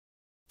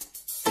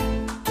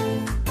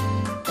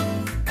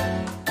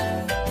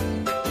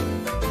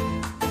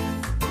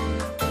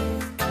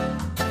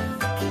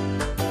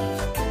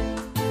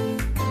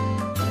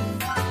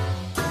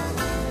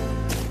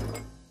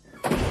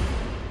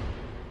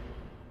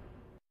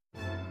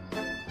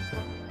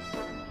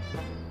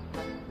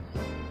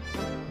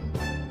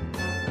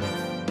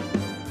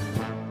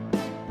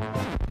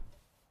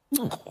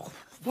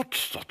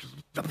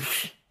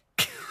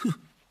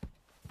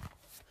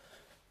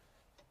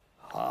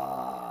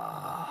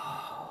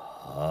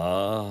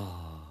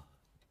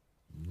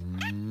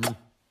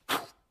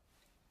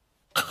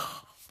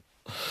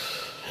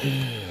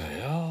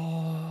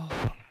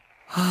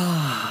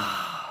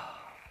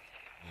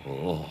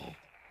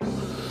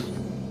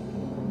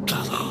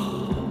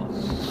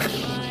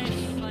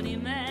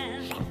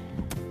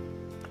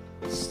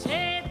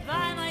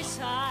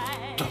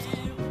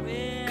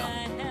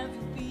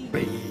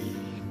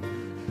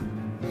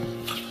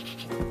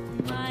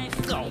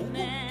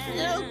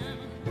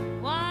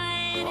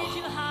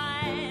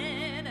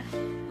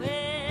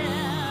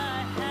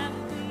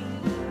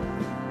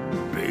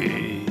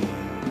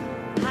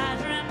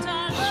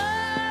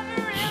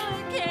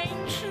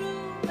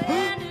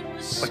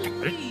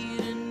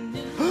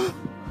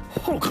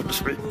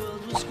goodness me.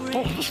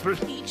 Oh, goodness me.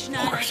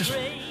 Oh, gracious.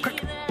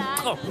 Quick.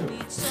 Oh,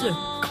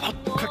 come on,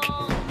 quick.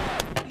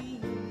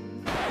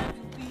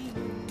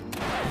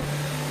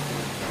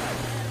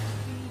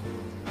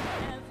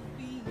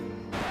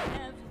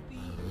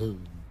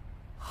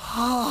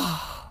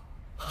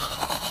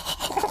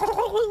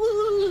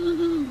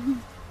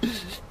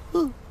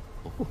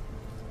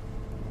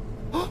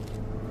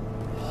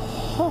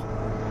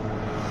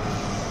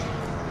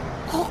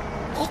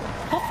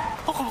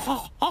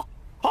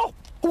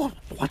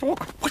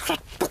 What's that?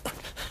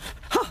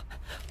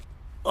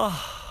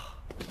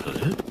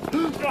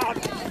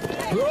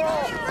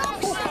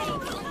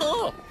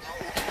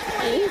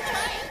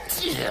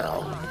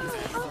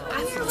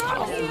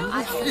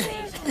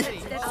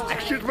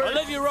 Excuse me. I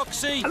love you,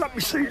 Roxy. Let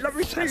me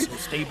see.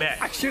 Stay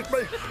back. Excuse me.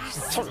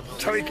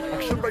 Sorry,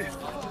 excuse me.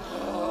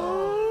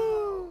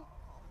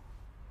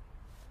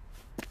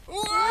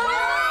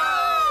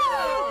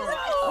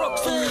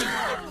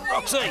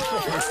 Roxy!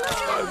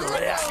 Over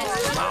here.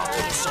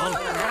 Martin, son.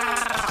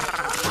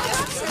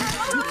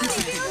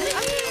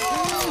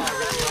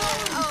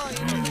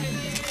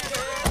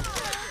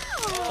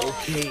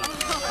 Okay.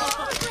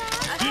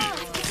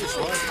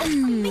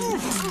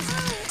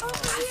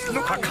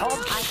 Look, I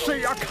can't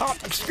see. I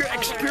can't.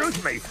 Excuse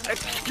me.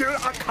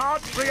 I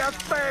can't see a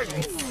thing.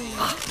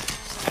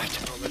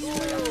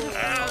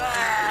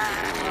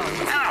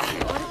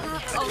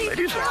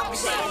 Ladies.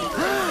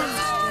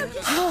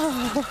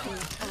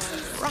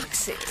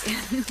 Roxy.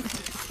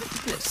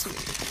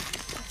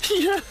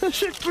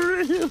 Yes, it's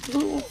real.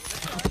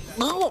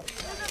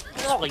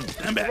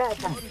 Stand back.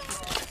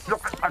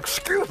 Look,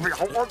 excuse me.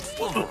 I want.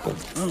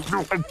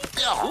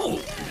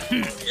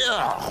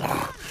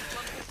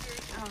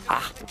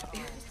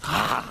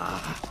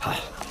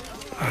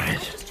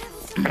 Right.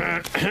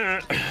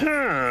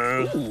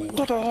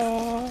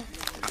 Ta-da!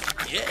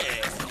 Yeah.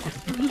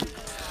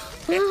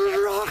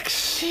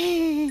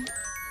 Roxy.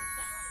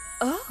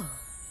 Oh.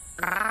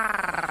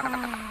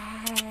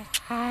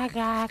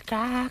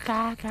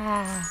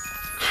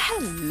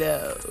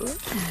 Hello.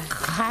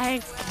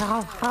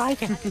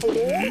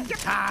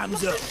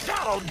 Time's up.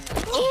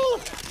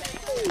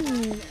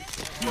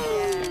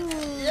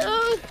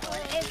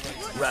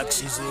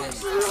 Roxy's in.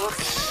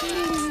 Roxy.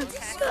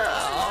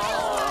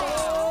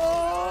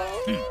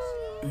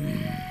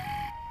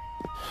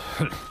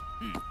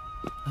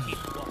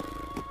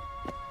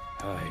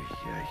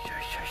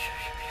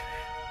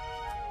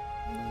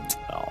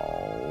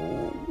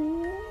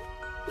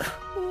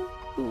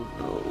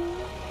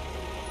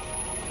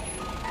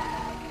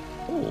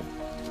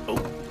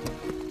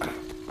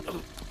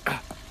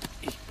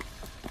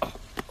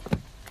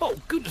 Oh,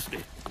 goodness me.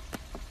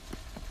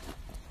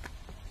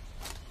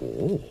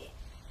 Oh.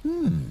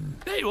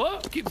 There you are.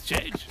 Keep the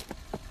change.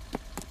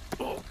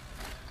 Oh.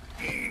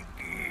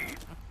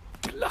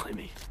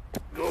 Blimey.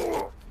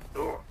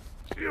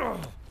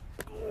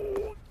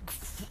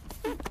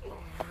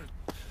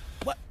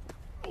 What?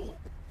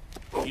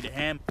 Need a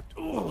ham?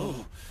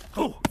 Oh,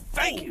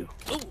 thank you.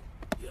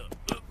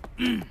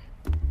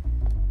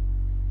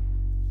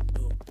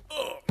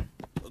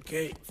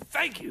 Okay,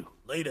 thank you.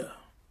 Later.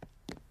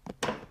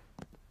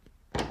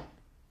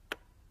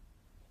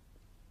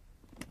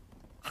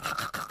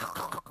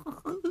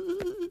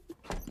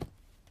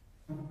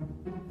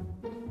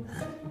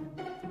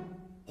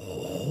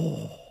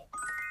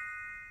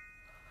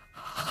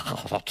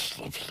 That's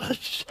lovely.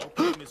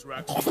 Okay, Miss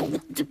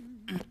Roxy.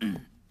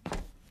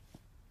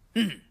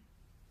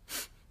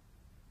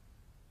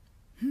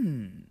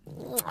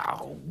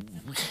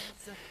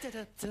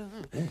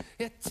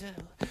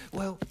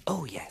 Well,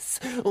 oh yes.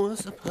 Oh,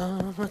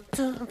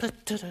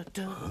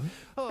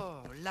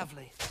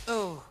 lovely.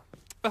 Oh,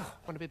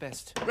 want to be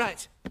best.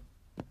 Right.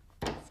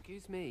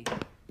 Excuse me.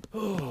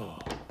 Oh,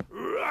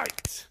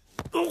 right.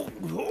 Oh,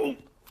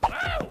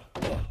 wow.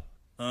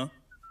 Huh?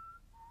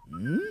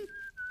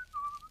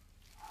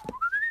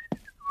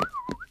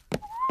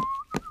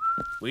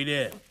 Wait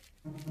there.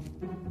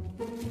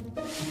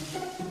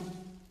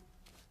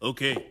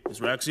 Okay,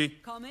 Miss Roxy.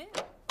 Come in.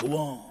 Go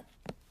on.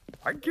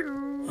 Thank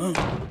you.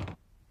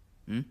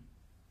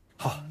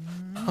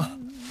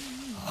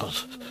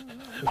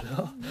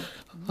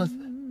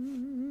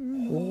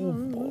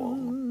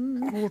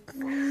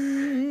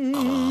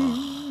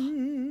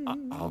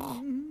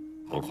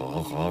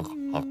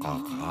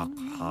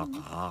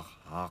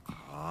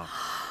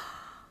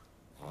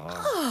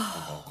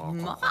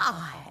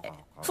 My.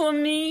 For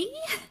me?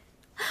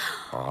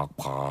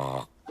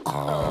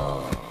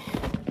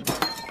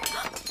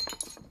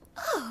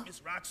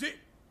 Miss Roxy?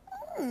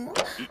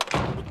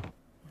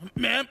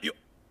 Ma'am, you...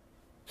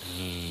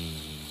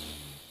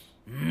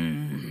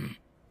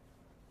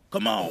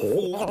 Come on,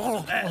 fool.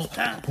 Last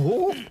time.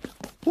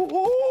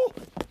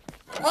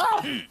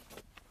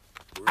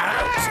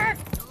 Right.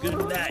 Good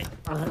night.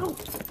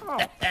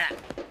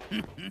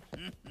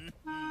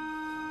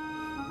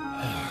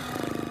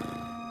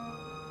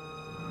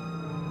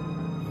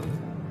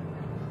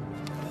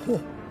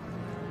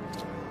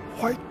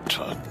 Wait a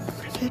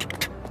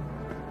minute.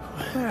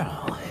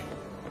 Well,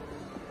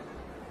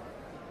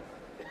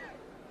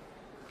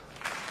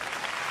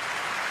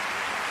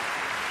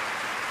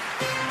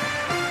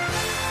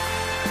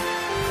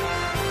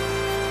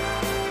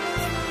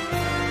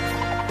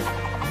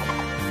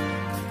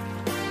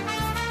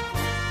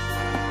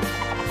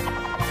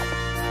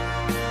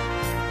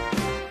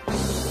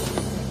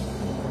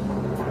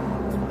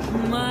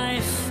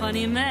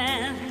 funny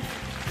man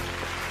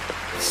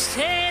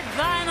stayed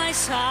by my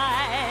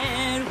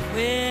side.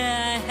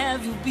 Where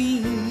have you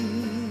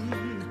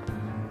been?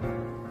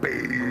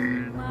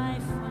 Bean. My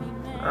funny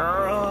man.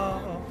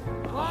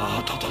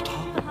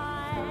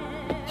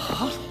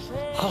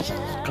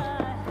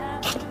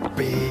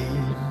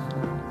 Bean.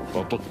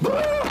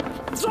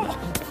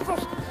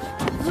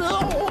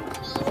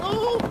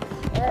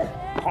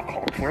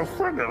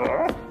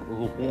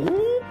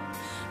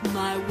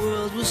 My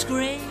world was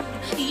great.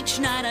 Each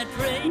night I'd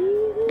pray.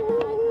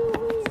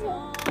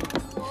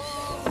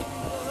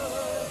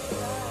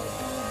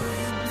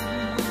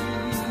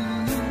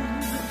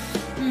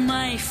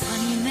 My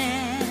funny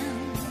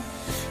man,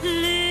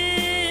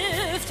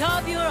 lift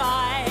up your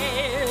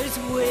eyes.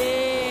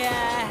 Where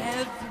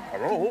have you...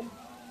 Hello?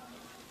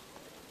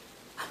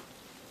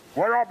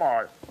 Where am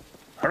I?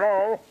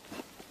 Hello?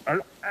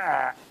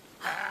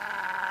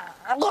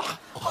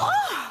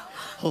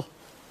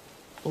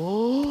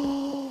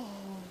 Oh.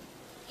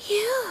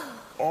 You.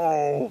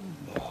 Oh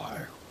my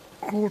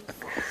goodness.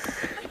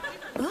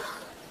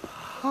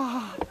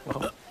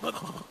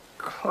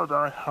 Could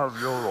I have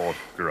your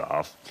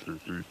autograph,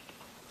 please?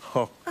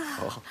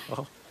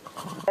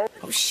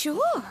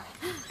 Sure.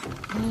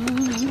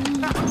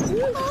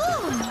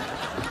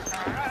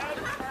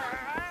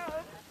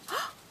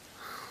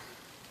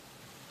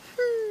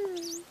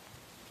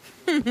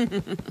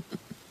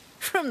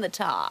 From the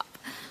top.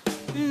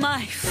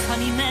 My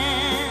funny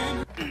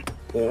man.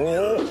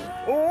 Yeah.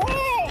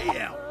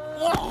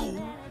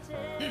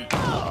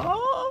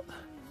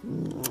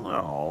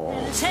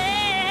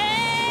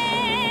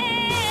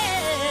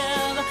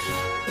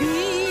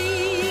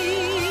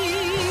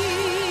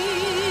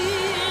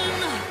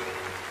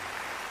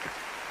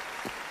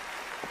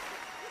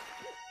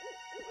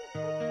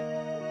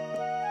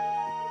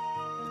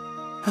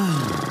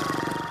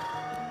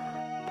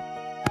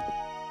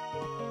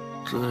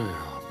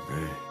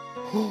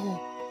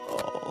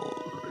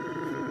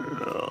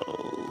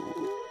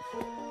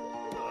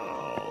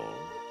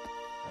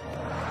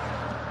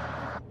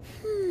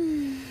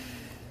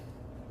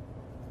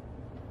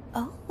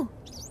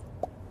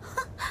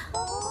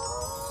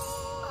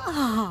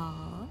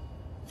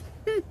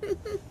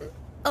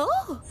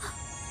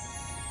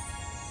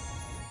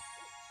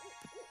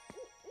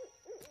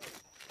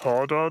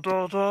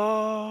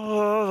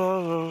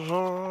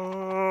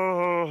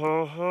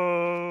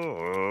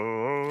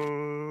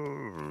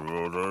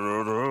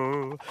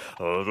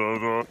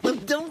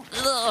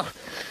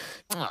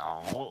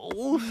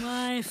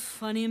 My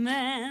funny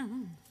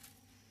man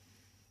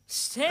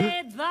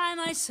stayed by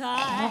my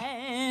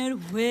side.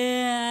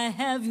 Where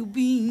have you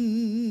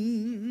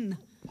been?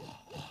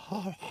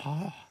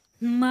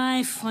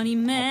 My funny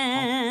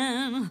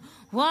man,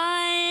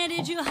 why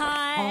did you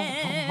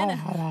hide?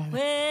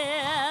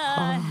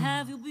 Where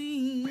have you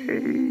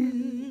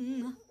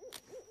been?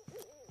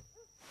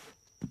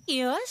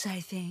 Yours,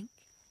 I think.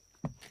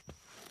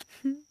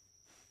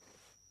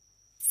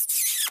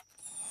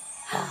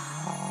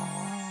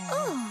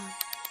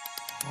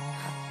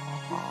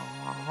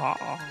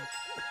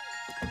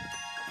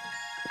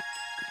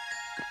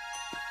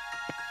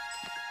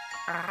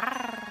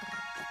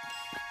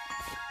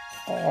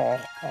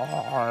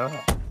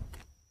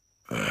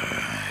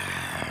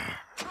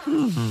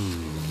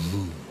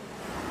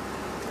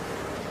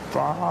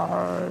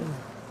 Bye.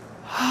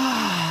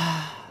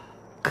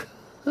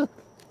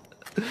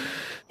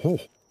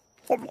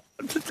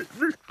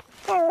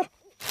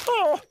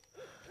 Oh.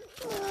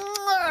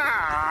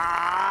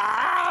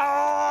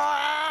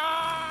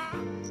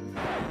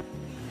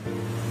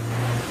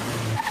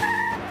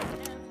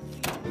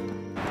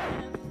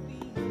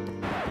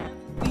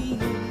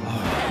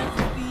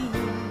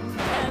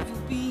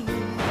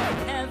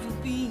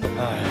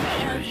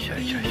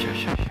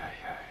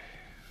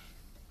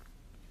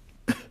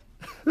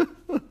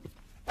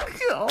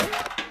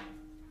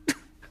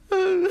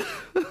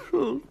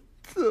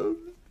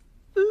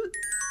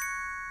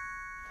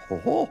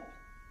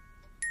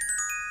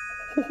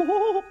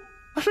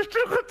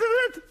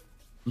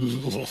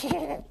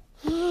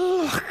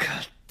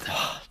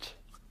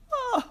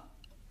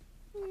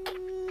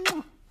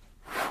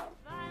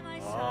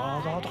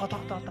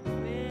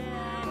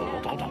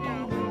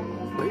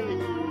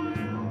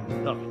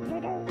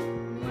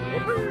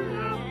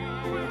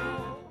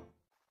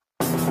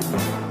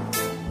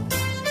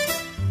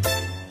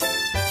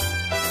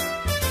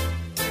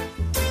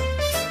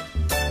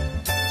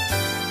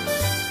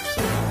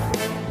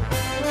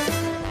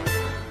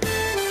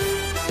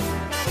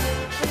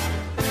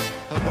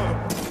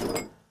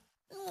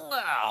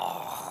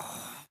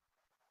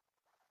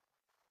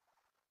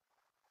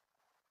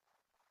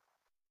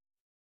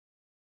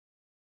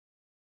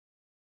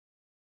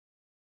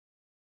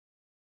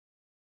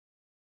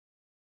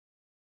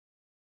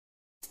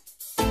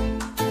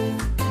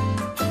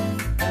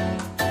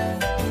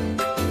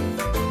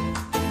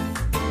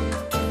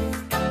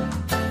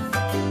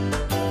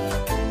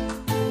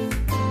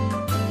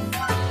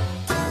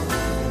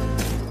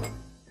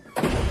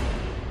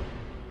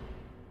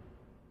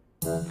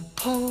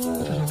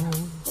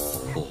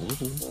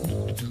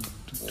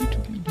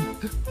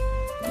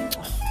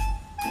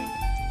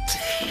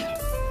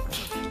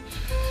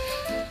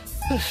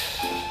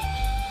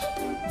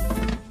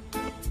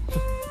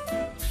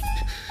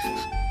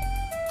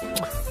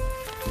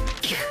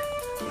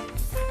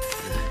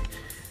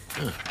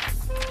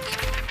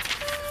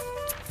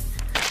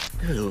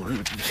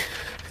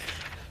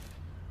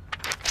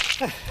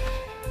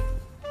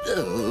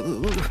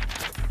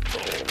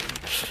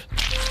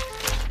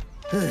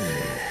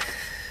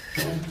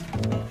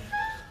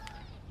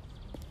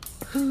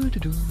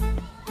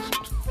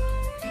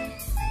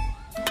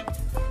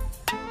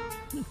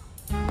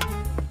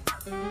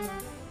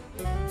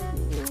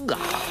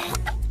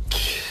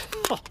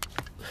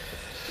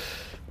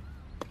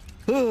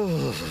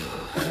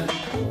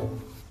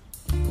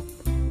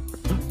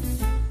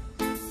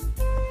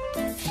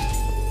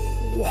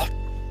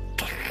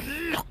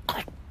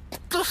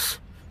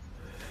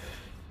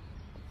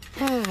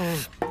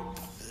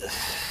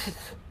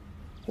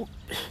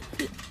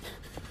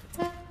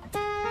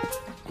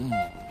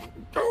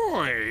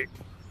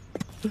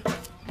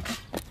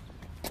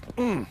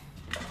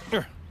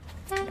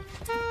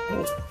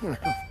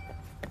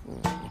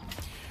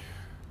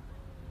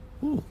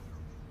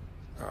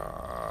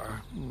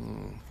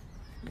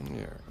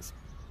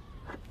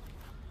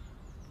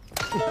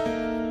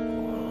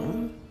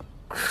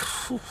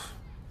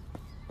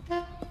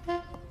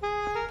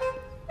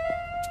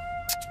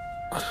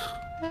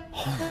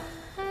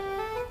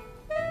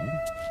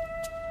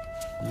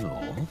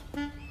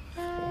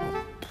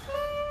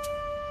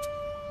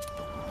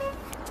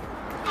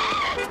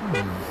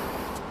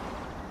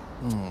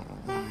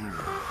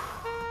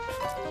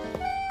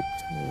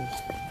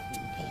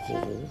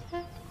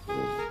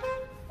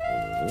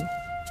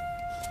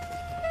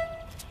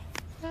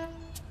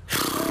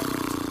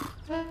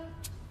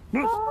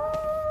 Yes.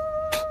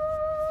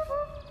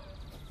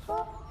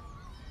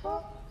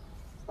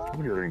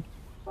 Premièring.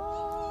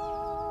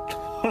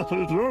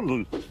 It's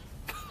lovely.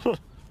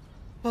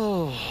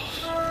 Oh.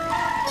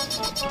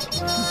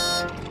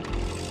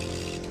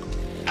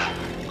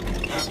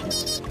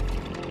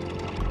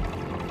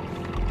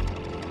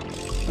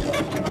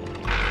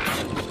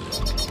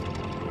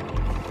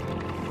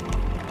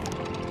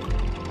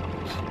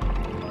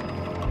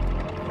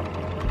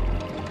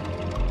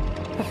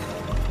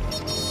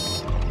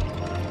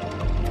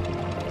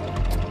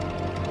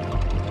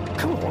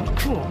 Come on,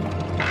 come on.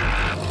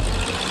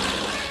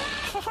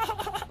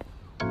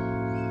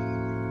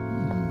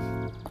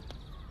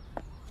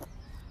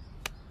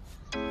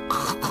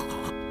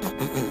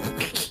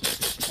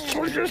 I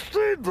just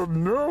need the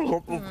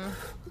nerve.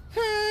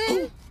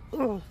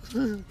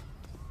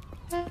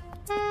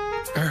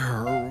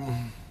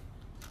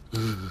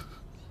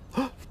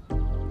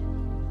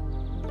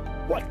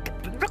 What?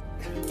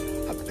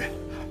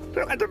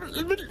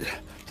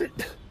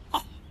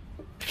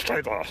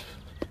 Stay there.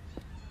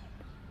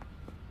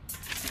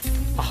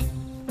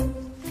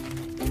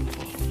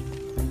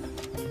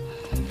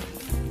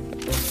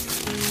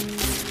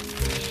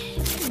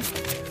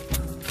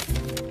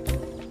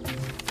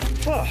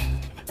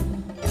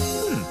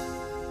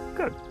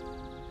 Good.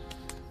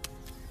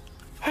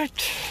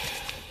 Right.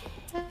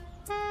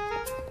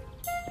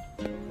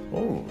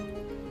 Oh,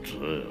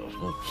 dear.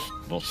 That's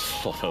not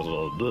stuff as I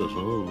did.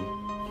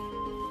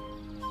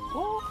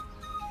 Oh.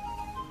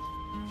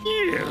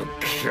 You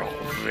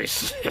killed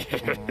this.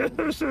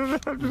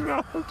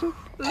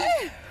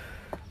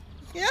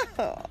 Yeah.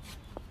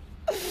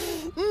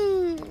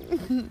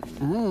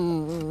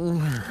 Oh.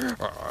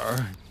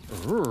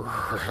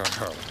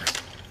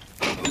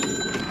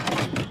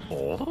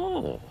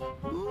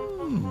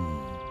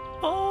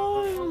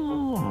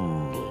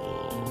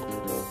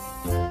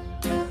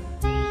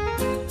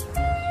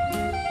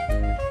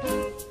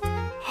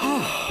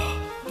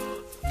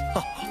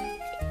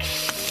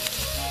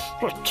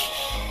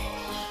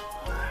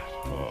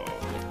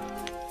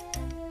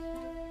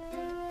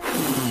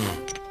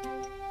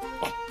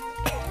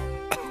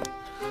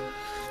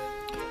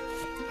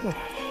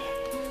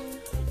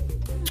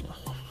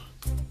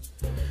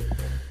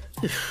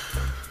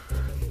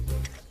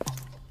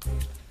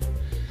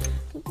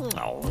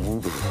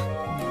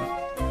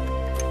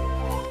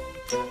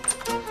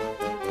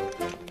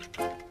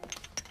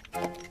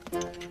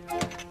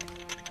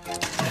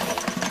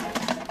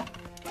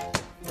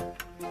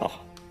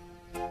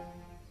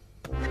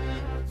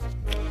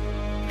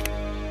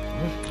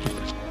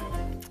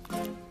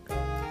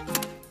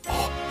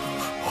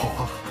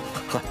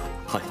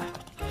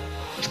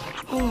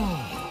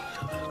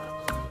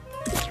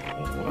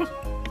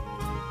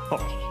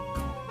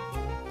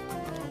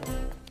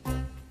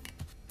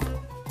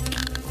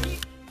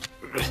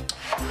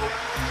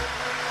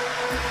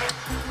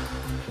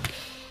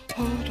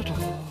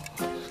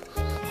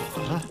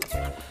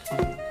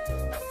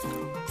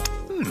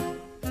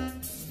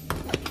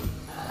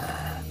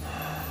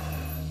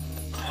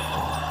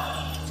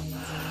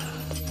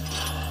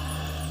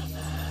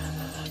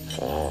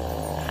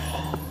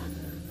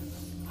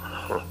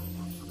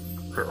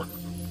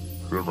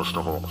 Here must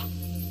have all.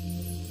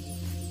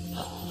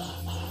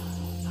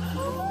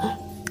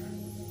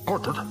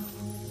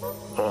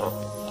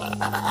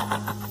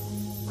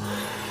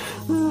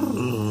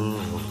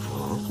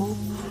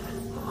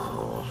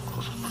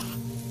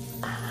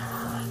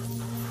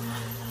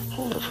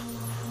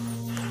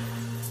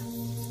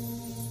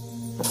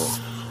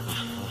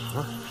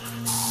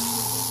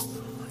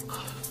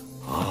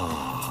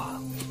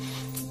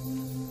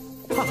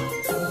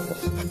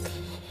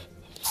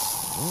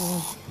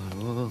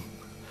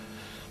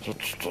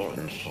 Let's go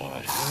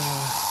inside.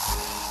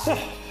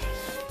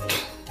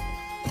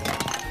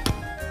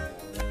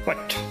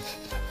 What?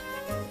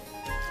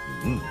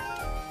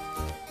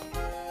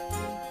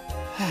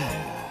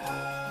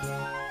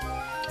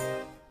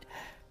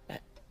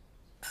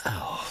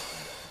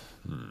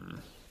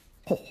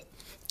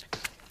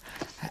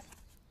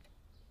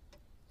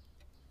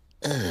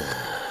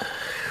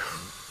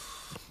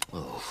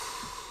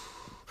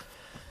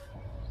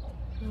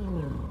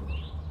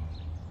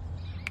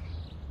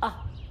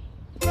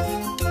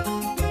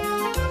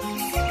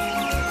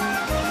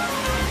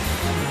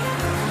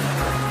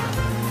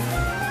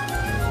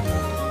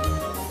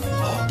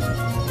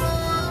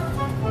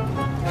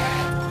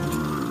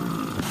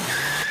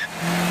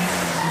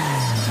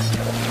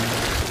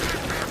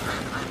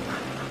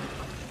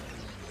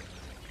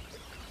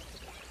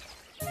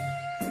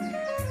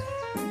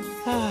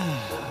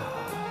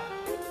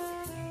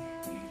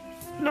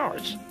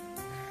 Nice.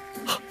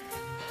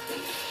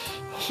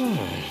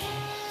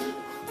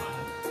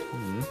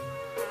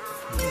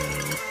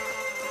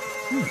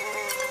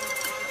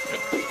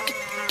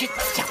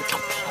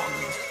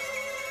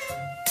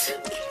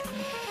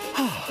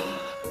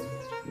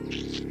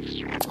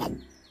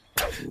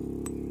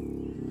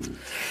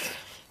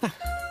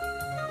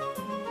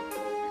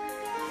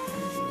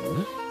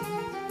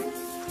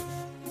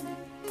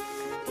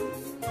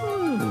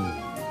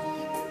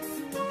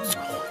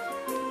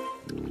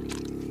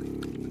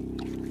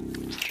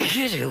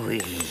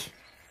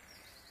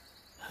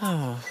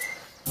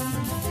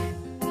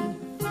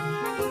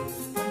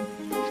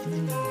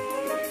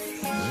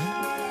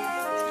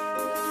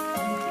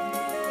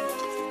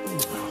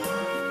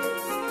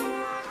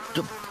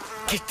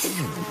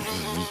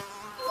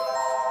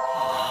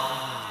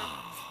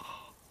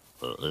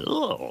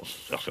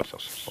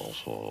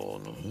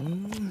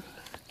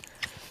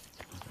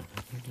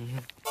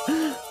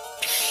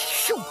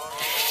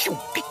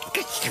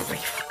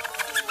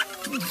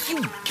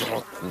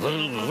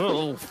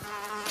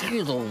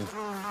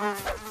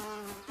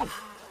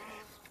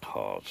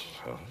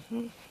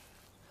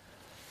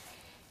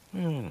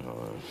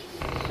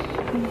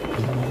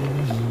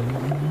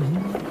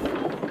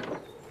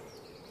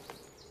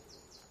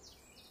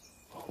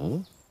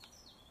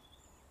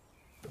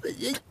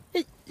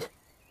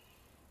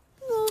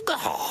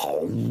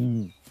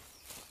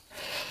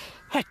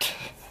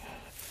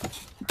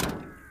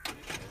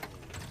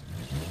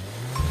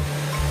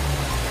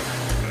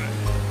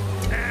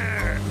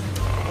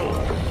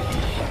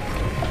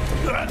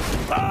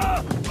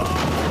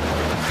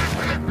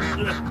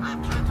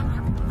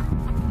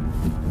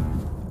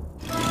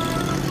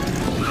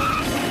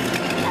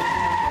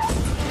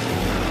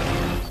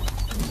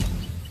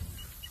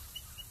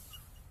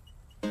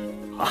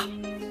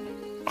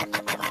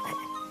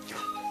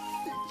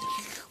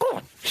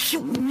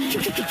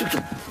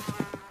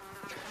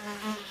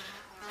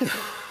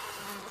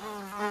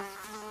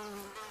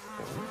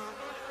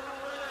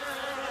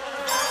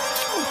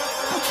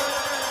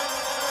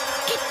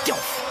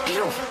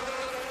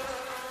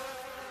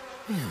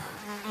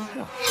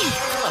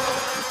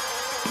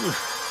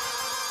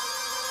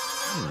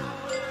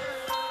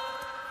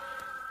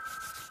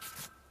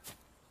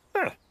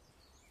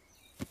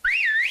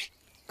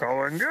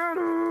 Go and get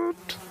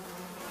it.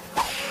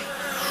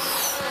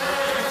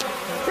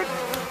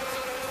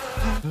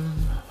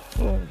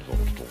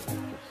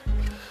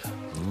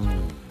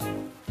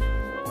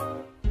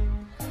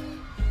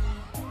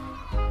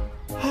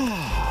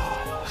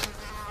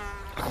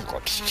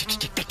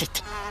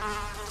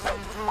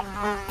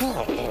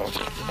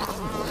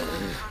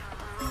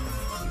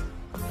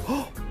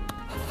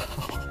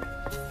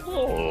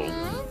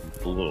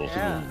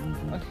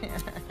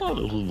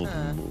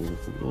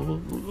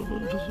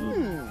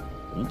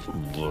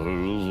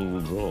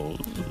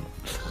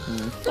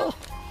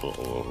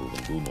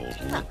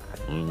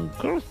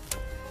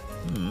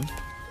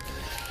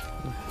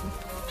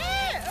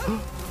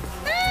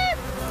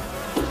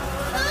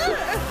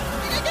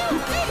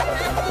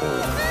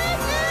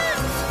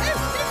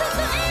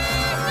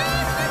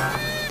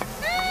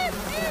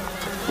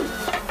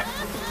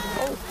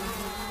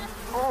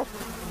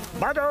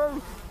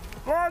 Madam!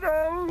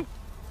 Madam!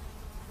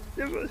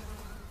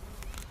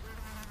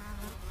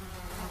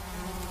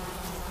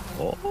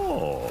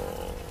 Oh.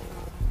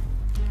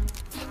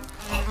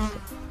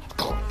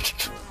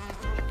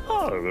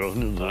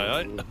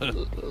 Aye, aye.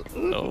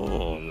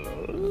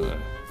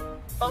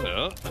 Oh,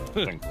 ja.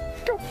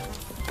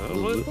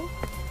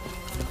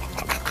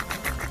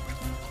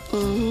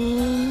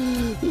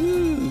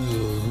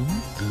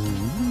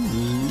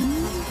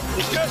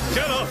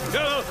 Get up!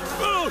 Get up!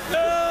 Oh,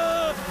 yeah!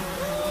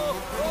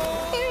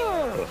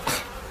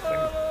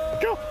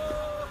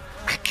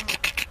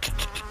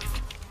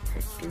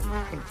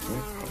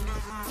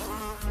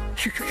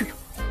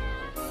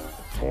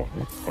 Oh,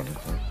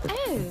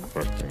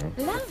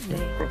 lovely.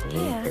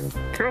 Here.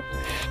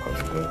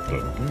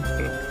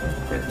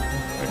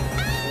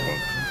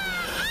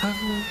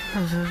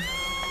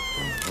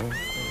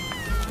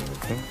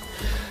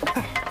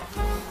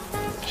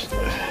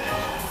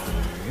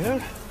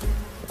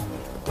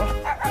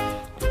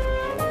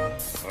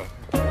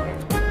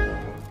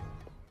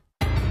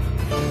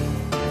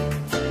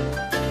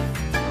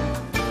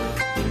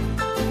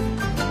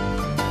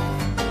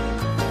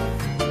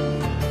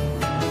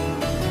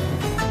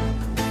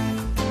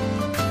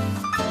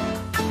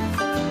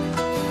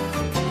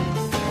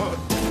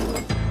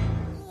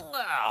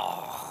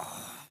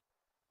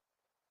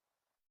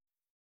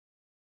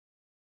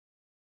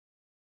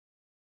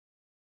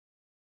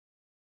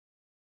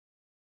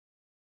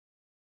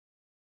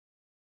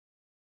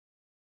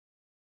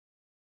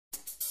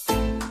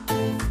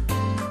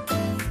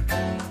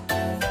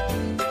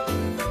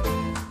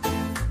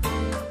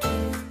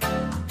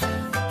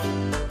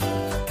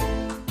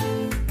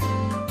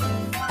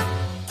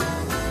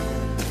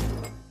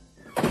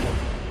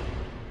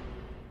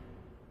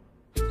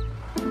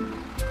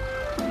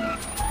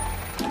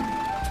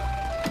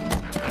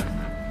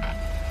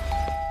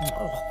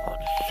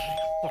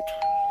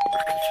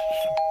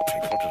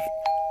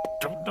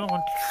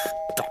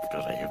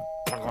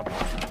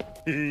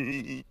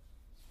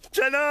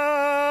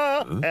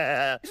 Ta-da!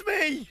 It's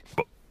me!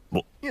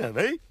 What? You know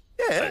me?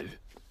 Yeah.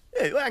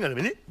 Hey, well, hang on a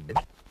minute.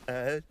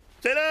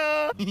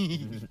 Ta-da!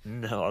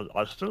 No,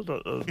 I still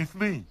don't know. It's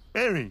me,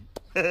 Harry.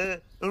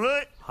 All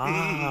right?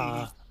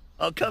 Ah.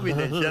 I'll come in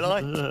then, shall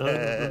I?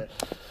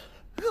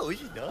 Oh,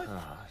 this is nice.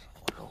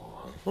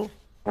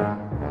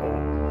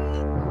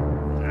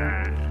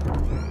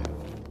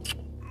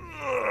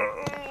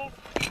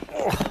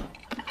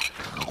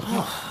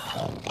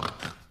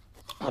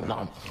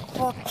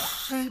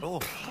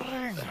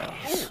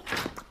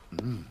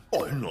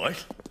 Oh,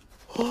 nice.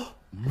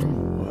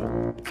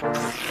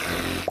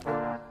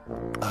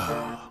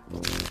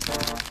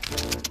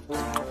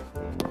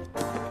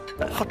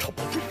 Hot top.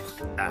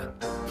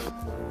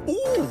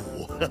 Ooh.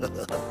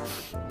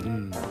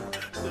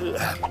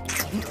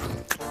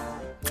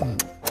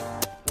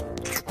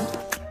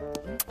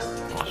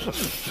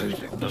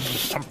 There's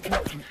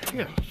something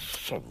here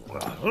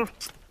somewhere.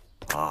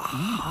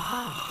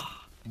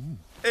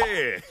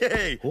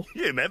 Hey,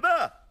 you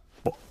remember?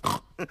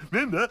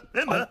 Remember?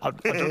 I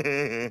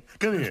don't...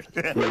 Come here.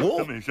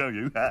 Let me show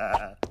you.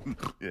 Yeah,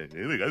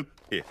 here we go.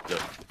 Here,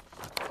 look.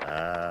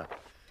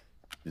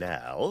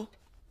 Now,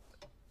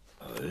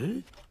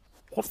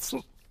 What's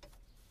the...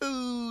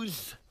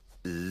 who's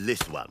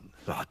this one?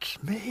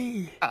 That's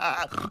me.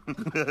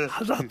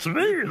 That's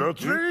me,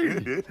 that's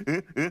me.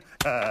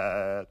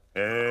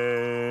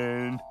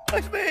 And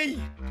that's me.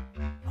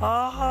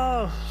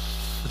 Ah,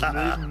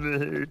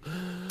 me.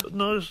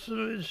 Nice to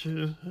meet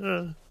you.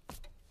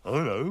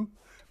 Hello.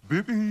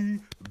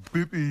 Bippy,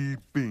 bippy,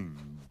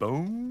 bing,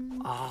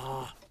 bong.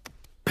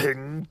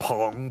 Ping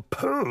pong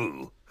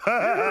poo.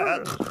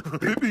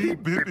 Bippy,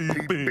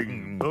 bippy,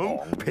 bing, bong.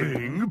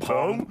 Ping,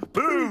 pong,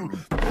 boo.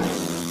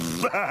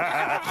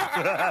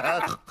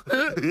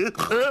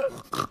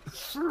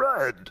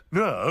 Fred.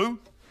 No,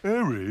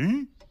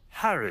 Harry.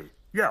 Harry.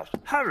 Yes,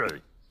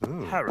 Harry.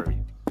 Harry.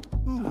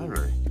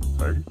 Harry.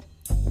 Hey.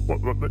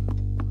 What?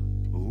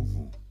 Oh.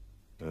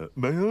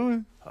 May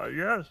I?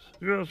 Yes,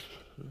 yes.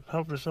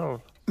 Help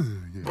yourself.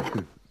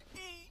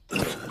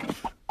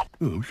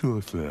 Oh,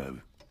 sure,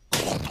 Fab.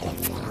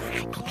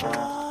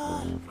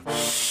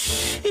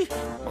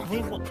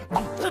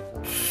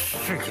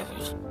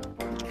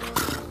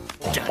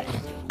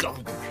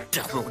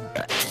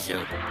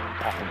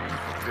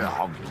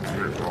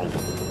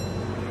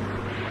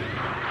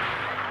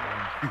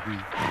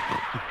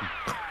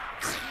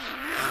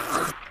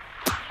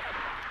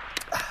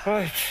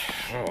 Right.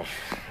 Oh,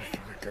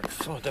 get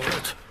sort of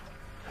it.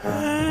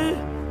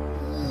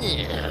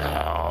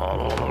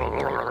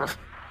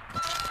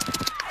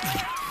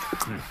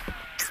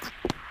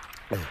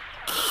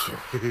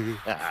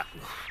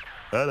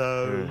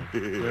 Hello.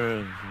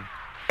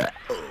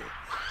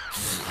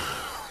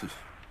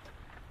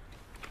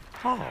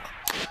 Oh.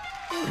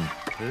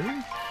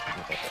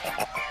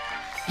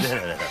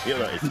 No, you're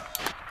right.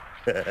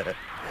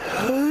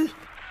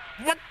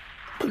 What?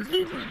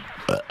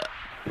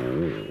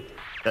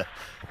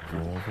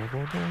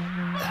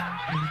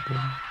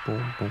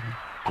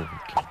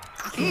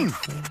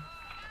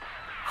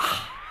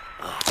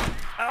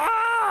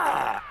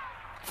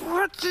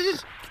 What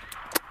is...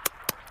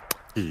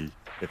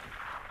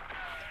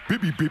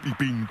 Bippy, bippy,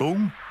 bing,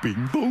 bong,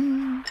 bing,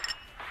 bong.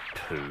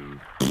 Two.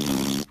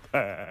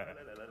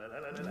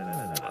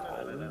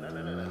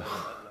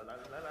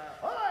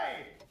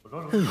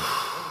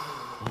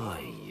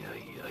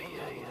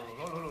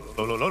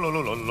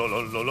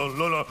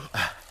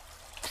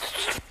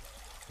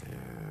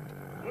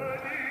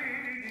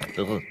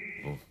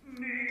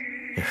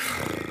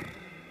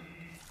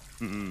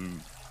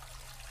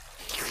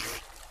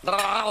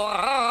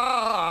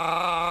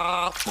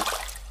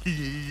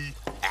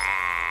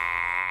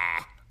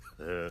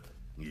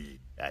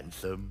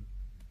 some.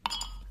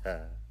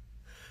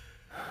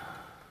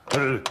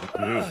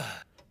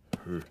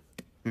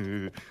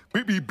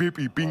 Bippy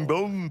bippy bing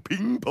bong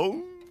ping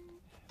pong.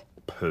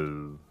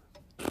 Pooh.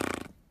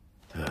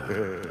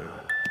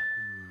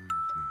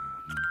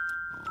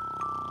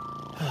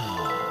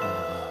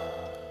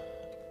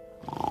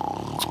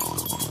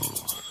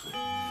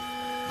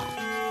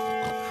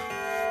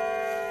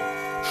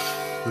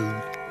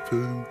 Food,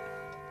 food,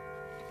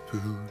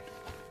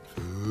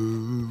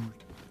 food,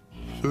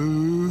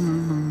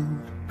 food,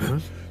 huh?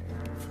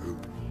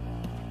 Food,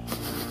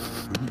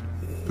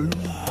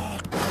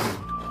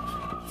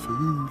 food,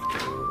 food,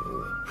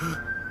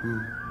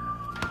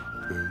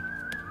 food,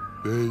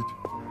 bed,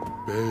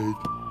 bed,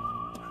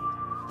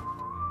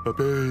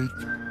 bed,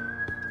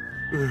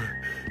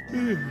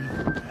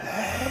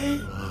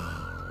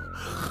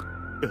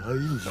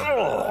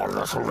 Oh,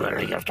 that's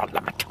really just a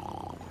limit.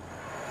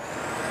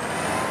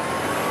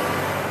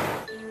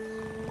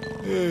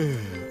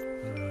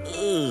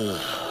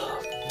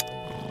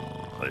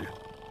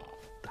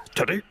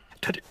 Teddy,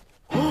 Teddy.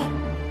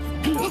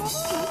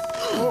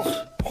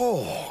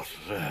 Oh,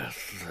 there.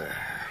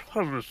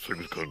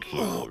 Everything's good.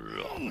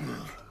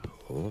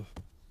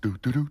 Do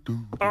do do do.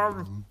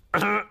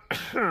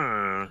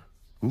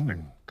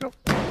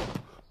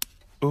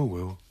 Oh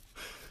well.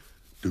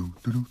 Do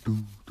do do do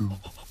do.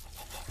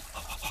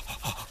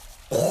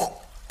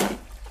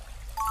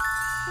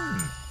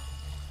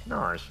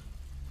 Nice.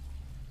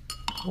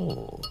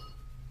 Oh.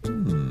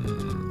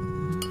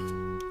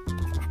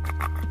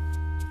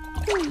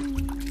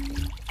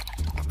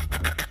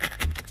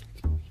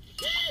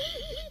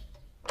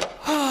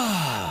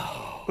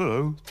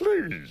 Hello.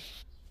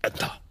 Please,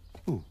 enter.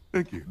 Oh,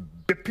 thank you.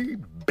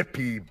 Bippy,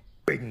 bippy,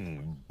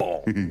 bing,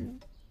 bong.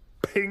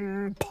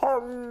 Ping,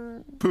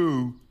 pong.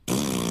 Pooh.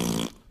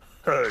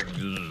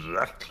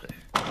 Exactly.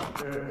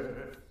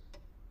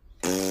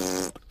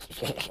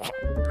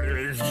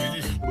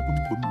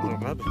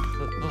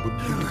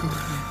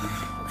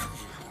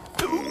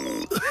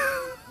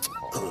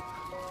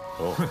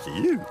 Oh,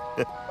 you.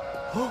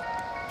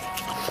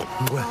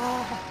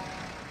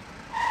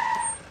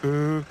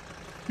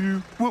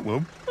 You want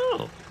one?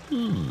 Oh.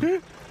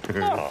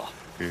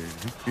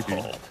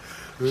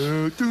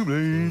 Two,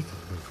 please.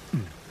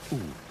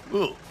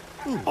 Oh.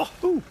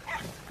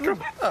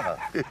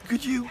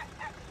 Could you?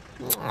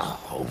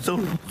 So,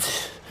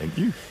 thank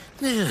you.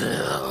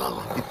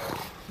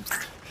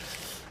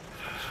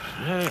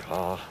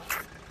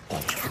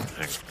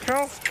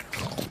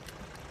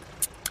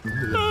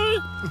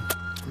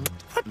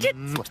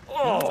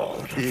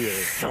 Oh,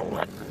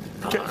 Yeah.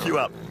 Catch you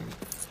up.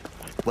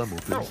 One more,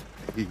 please.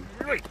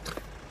 wait.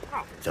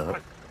 So,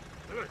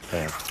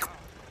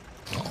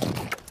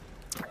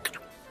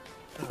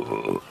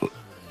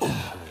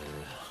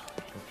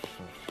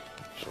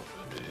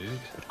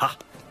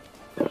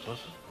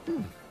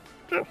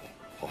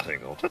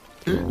 Hang on.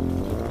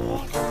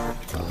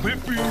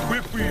 Whippy,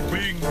 whippy,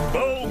 bing,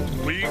 bong,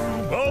 bing,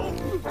 bong.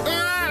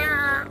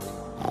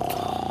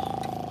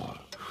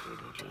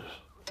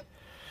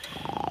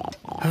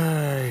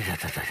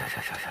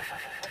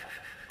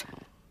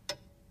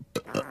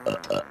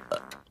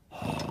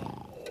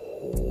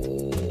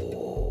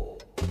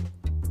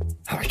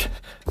 Right,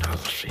 now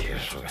let's see here.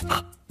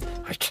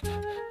 Right,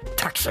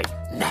 taxi,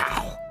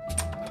 now.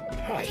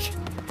 Right.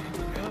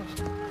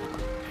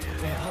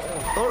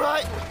 all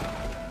right.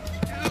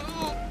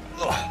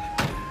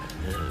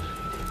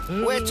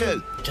 Where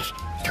to? Just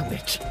 2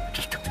 minutes,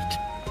 just 2 minutes.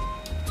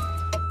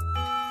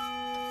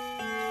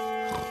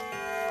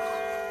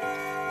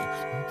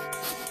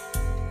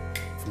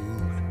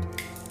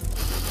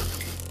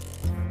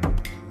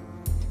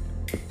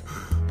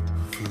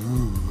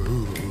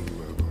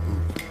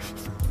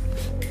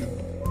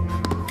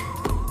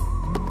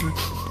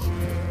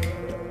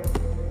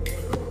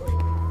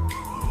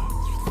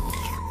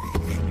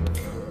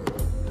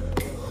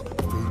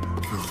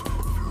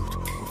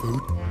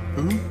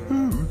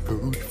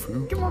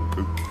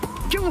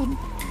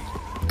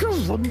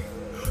 Come on.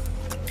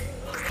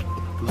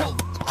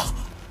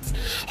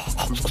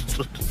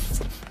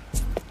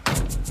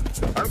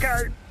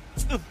 Okay.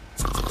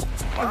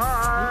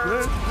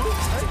 Bye.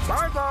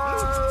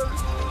 Bye-bye.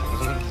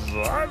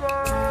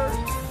 Bye-bye.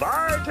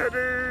 Bye,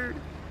 Teddy.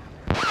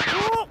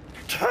 Oh,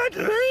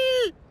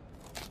 Teddy!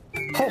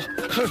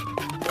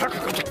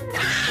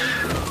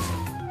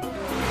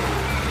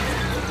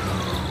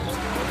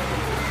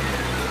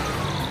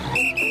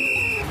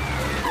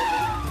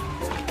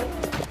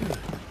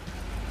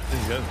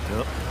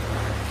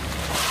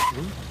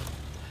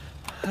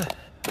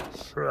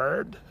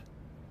 Fred?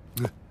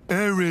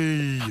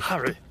 Harry.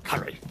 Hurry.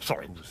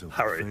 Sorry.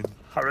 Hurry. Friend.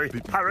 Hurry.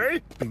 Beep, beep, Hurry.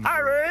 beep, bing,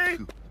 Hurry.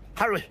 bong.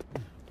 Hurry.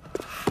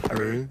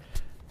 Hurry.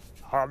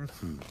 Oh.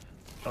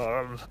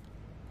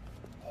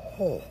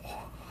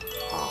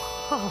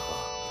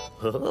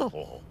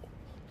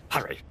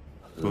 Hurry.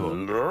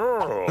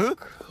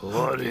 Look.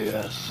 What do you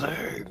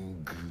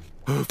think?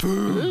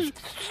 Food.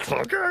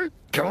 Okay,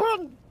 come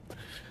on.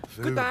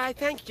 Goodbye,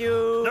 thank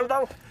you.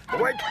 No.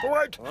 Wait.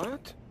 What?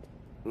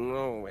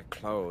 No, we're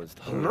closed.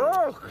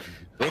 Look!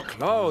 We're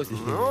closed.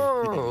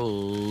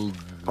 Oh!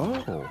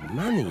 Oh,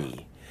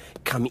 money.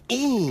 Come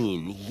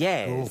in,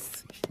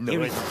 yes.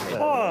 Here is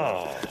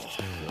Oh!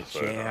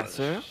 chair,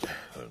 sir.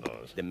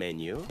 The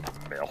menu.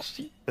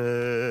 Merci.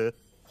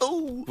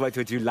 What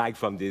would you like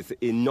from this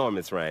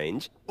enormous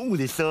range? Oh,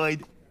 this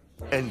side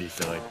and this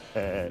side.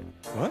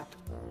 What?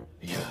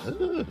 Yes,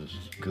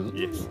 good.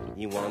 Yes.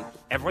 You want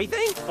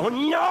everything? Oh,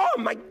 no!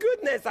 My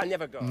goodness, I'll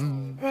never go.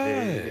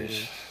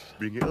 Yes.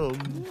 Bring it on.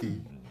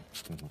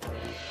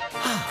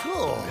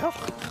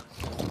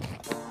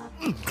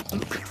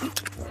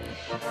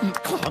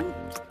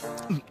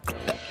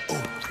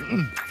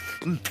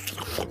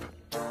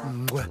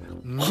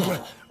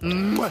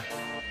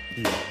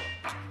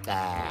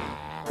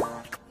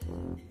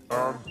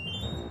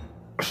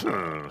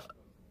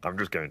 I'm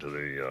just going to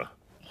the,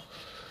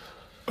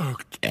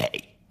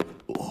 Okay.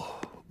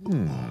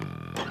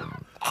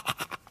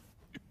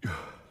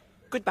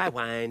 Goodbye,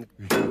 wine.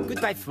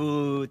 Goodbye,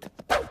 food.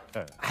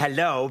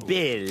 Hello,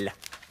 Bill.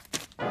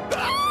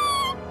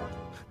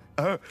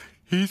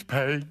 He's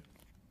paying.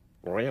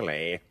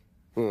 Really?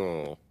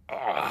 Hmm.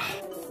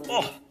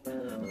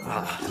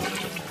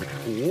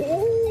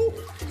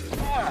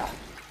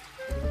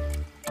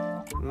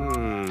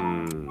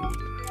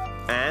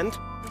 And?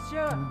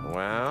 Monsieur!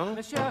 Well?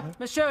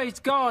 Monsieur, he's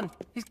gone!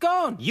 He's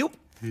gone! You!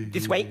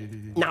 This way,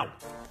 now!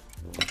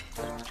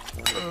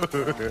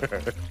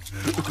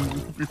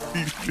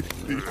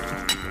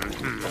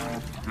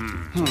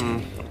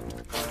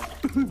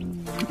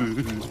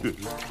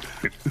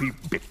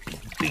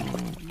 bing,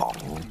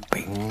 bong,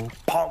 bing,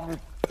 pong,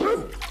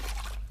 poo.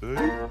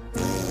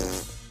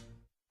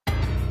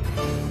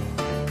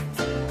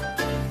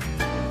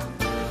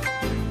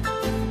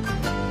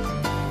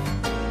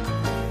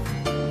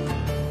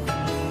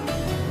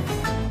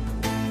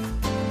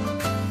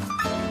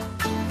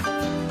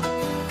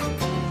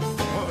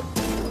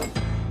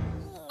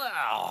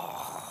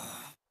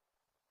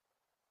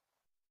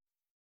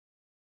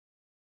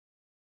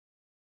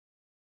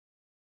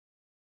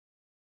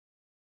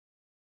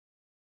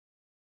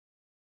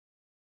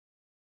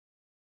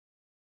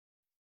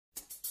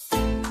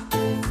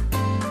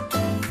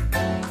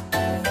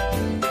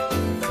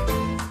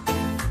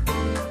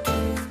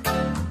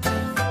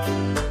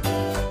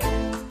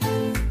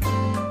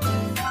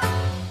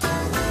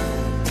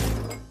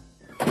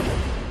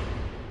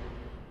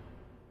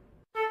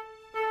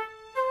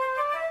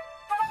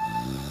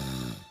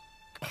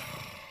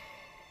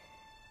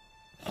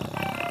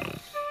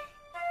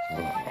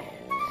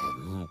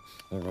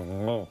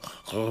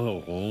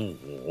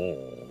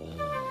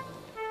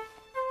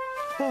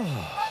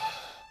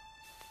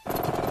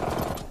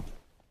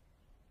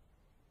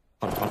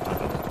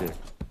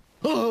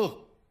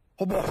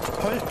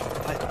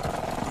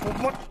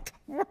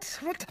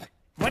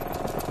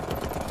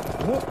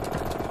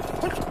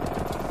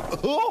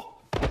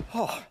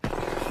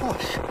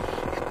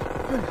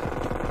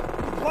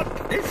 What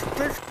is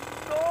this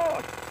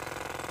noise?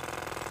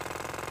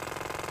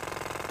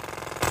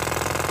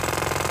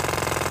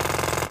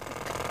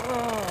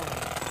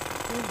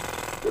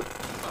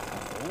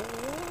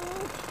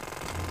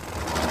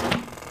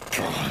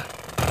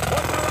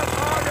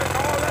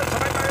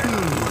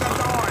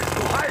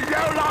 Hey,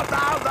 you lot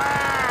down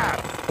there!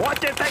 What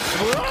do you think?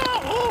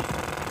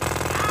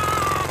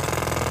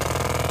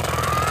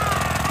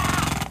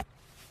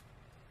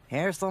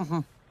 Hear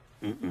something?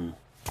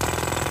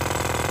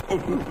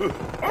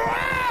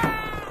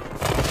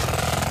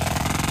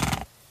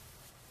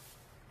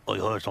 I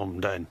heard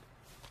something then.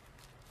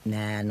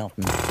 Nah,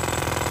 nothing.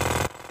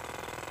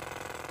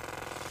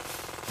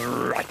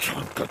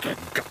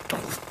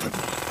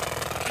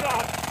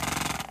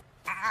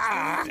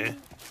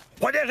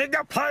 What do you think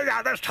you're playing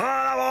at this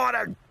time of the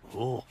morning?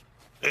 Oh.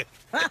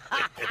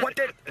 What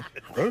did...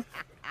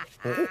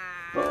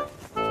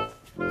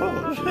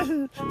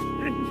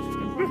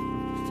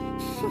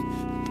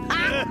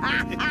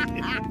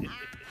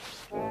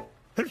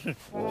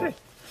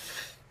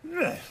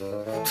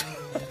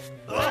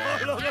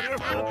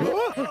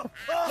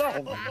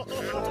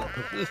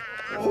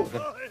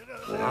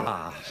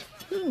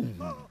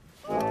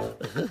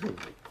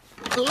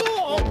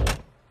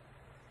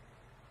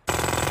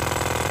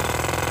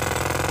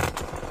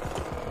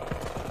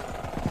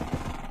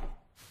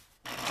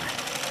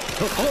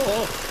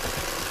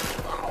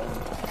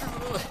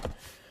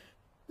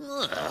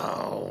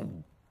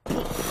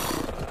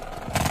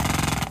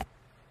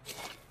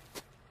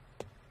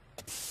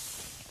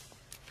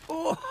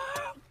 Oh,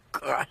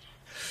 God.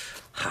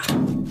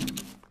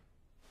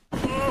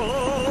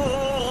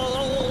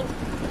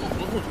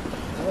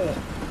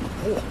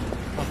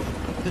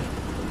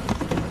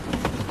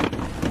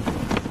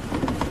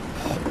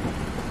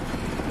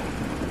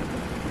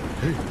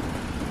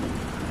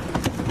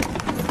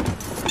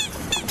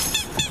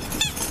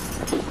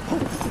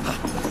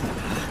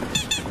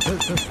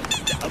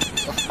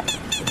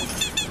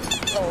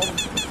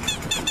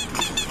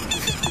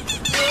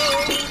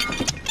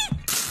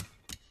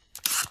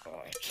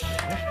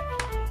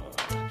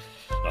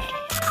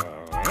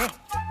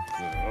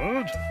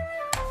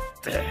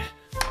 Good.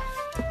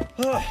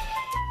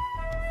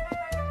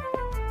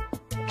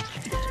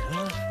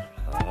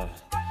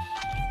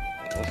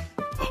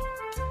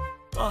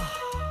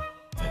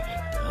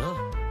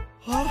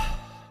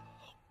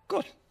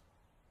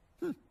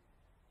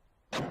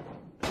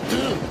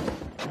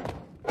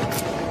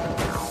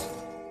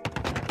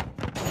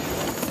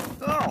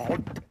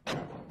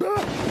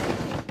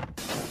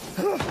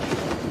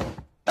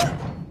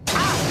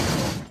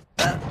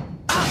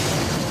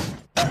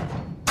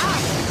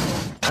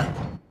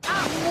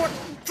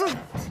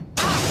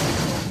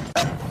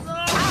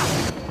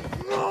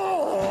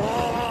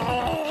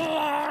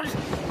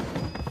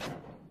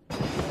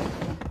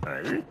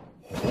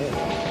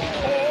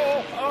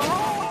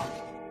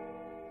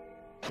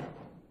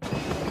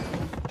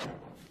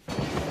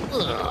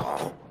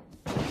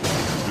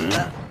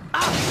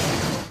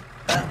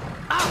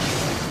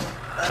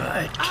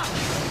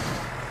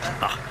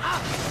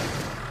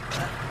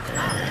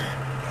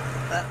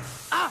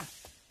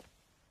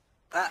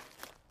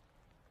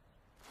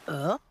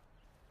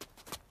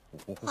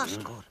 That's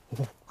good.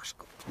 That's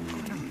good.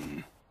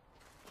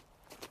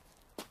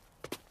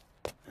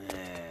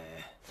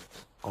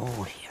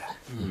 Oh, here.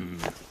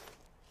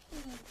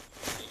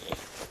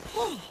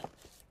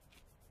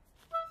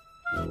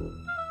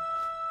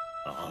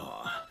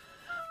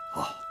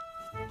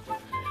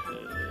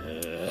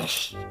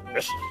 Yes.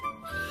 Yes.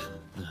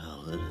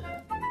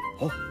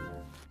 Oh.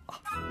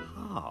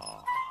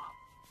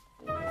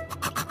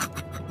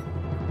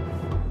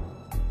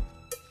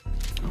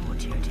 Oh,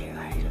 dear, dear, I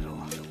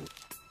don't know.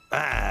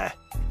 Ah.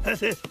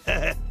 That's it.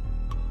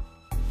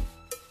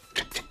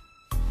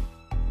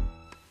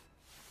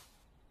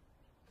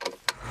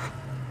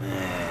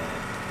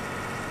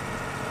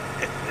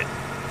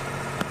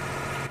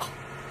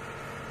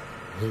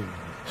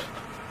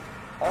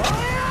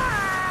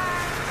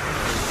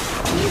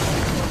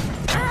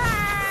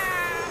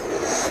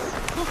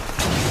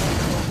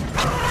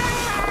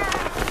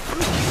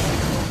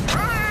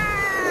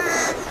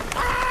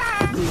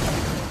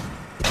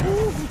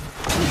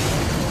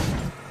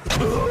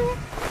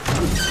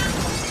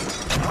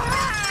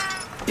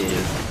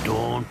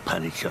 Don't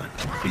panic, son.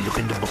 We look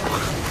in the book.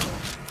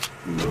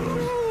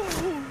 No.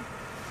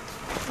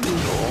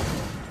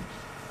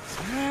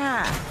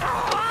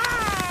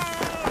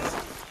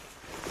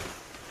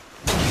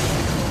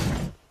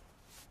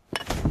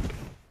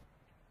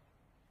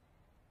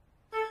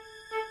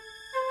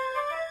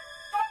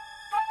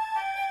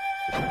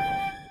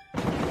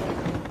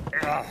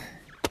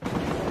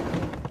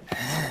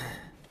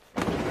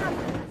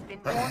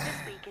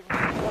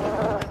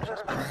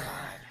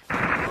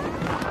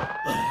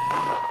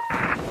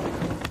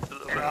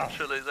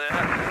 Chilly there,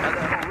 and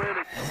that'll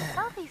really...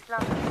 Southeast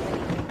London.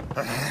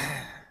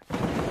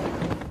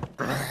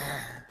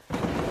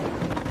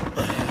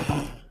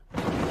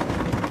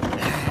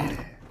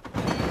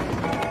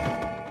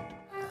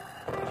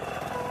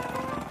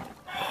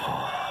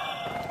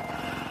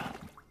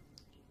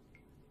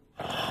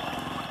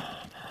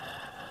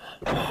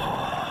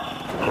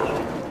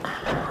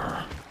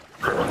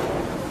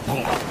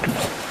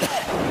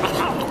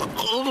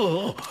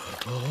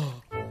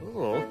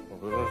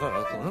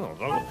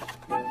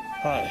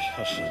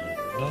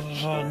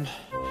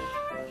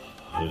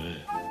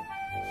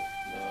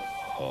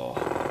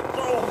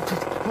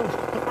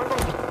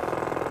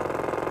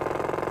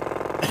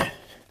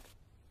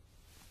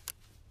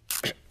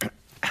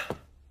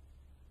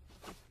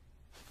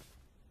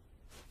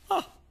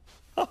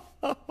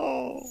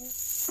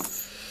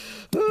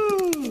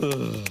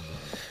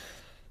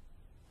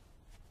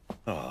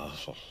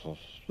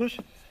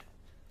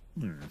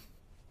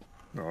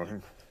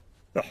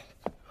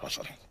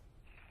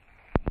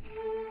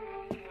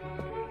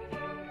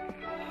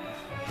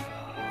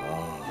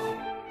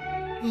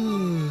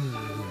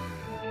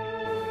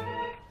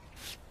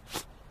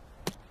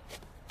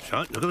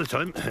 Son, look at the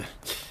time.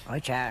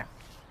 Right, chair.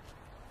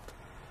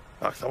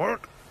 Back to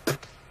work.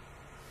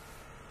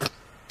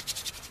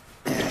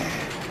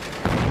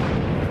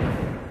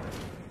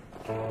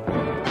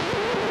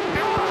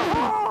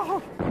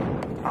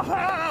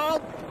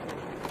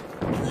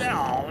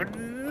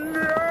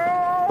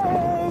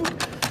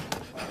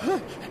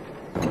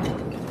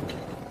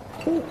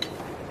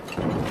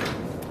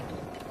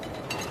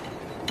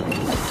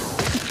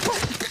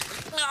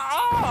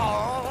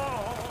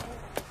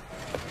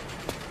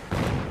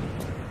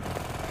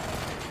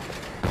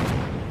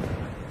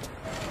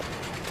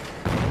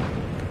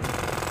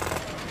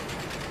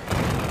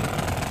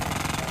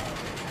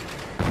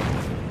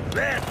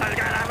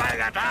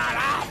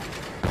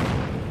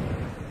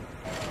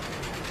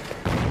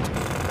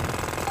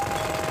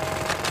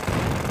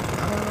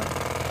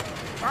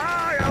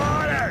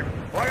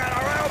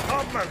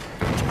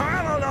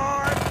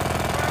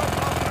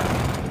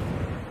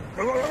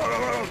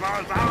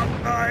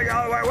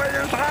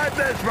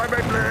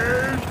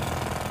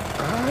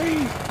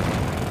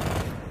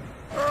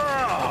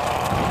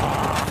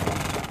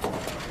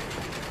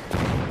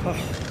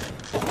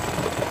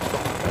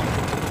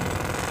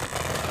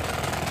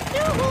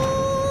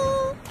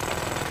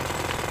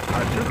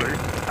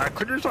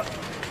 Could you say?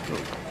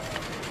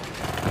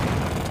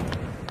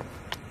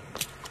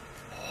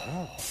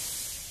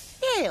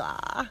 There you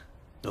are.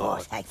 Oh,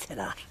 thanks a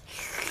lot.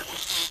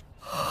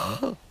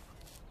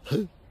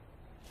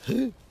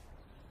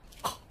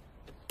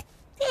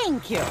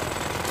 Thank you.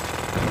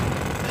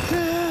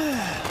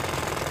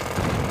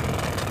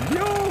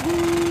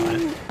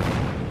 Yoo-hoo!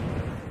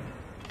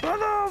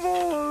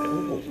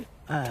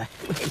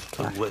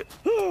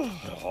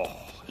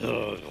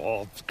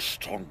 Oh,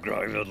 strong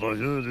grind,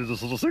 this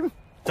sort of thing.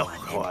 Go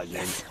on,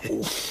 then.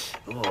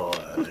 Oh,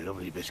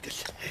 lovely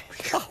biscuits.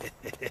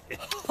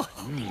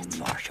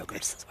 More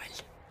sugars as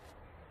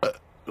well.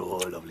 Oh,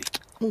 lovely.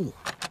 Ooh.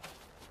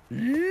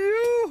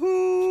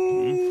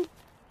 Yoo-hoo!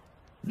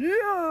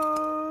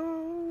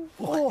 Yeah!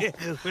 Well, I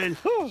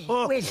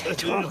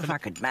don't know if I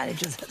could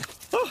manage it.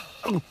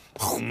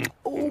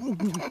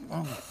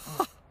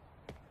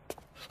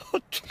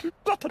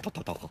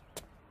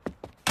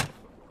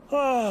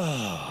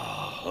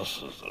 Ah, this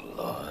is a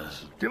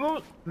lot. Give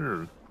on.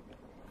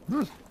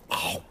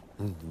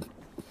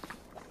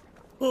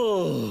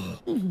 Oh.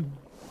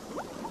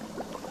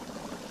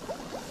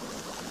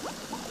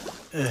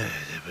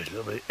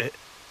 Lovely.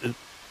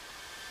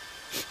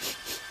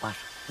 What?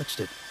 What's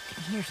that?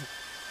 Can you hear it?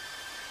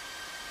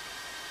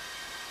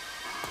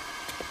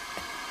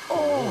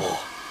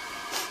 Oh,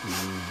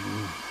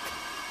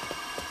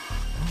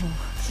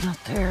 It's not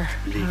there.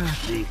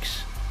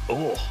 leaks.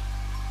 Oh,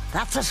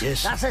 That's it.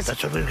 yes, That's it.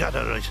 that's what we've got,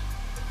 all right.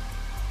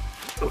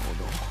 Oh,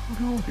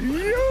 no.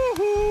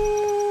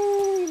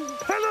 Yoo-hoo!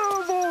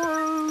 Hello,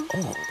 boys!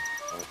 Oh.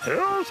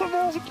 Here's some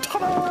more.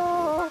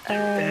 Ta-da!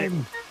 Ta-da!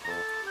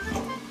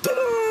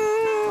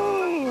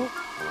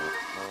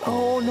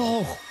 Oh,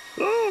 no.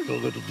 Oh, go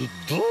to the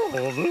door.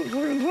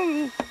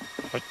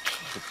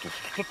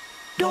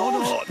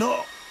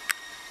 No.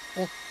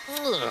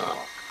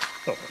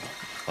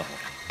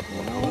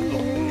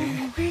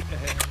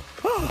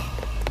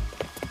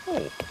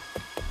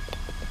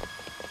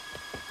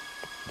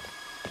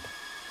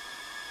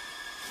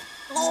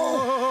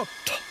 Oh,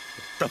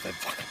 stop it,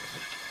 fuck.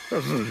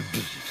 That's really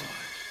busy flies.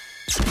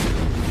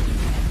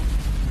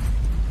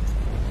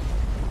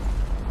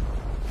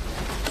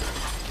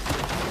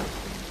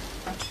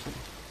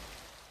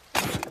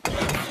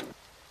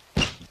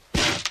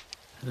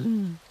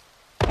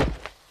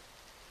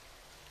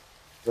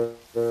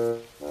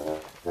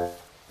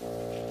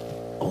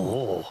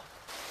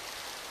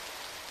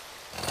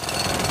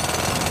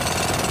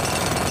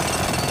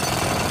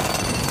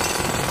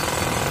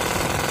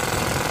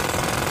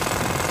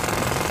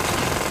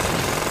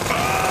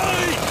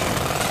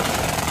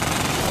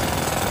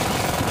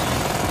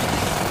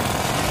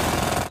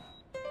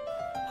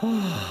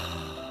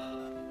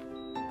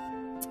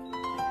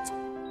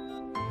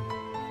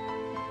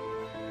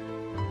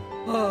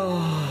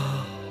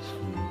 Oh.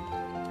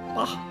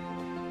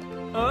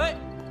 All right.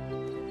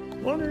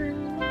 Morning.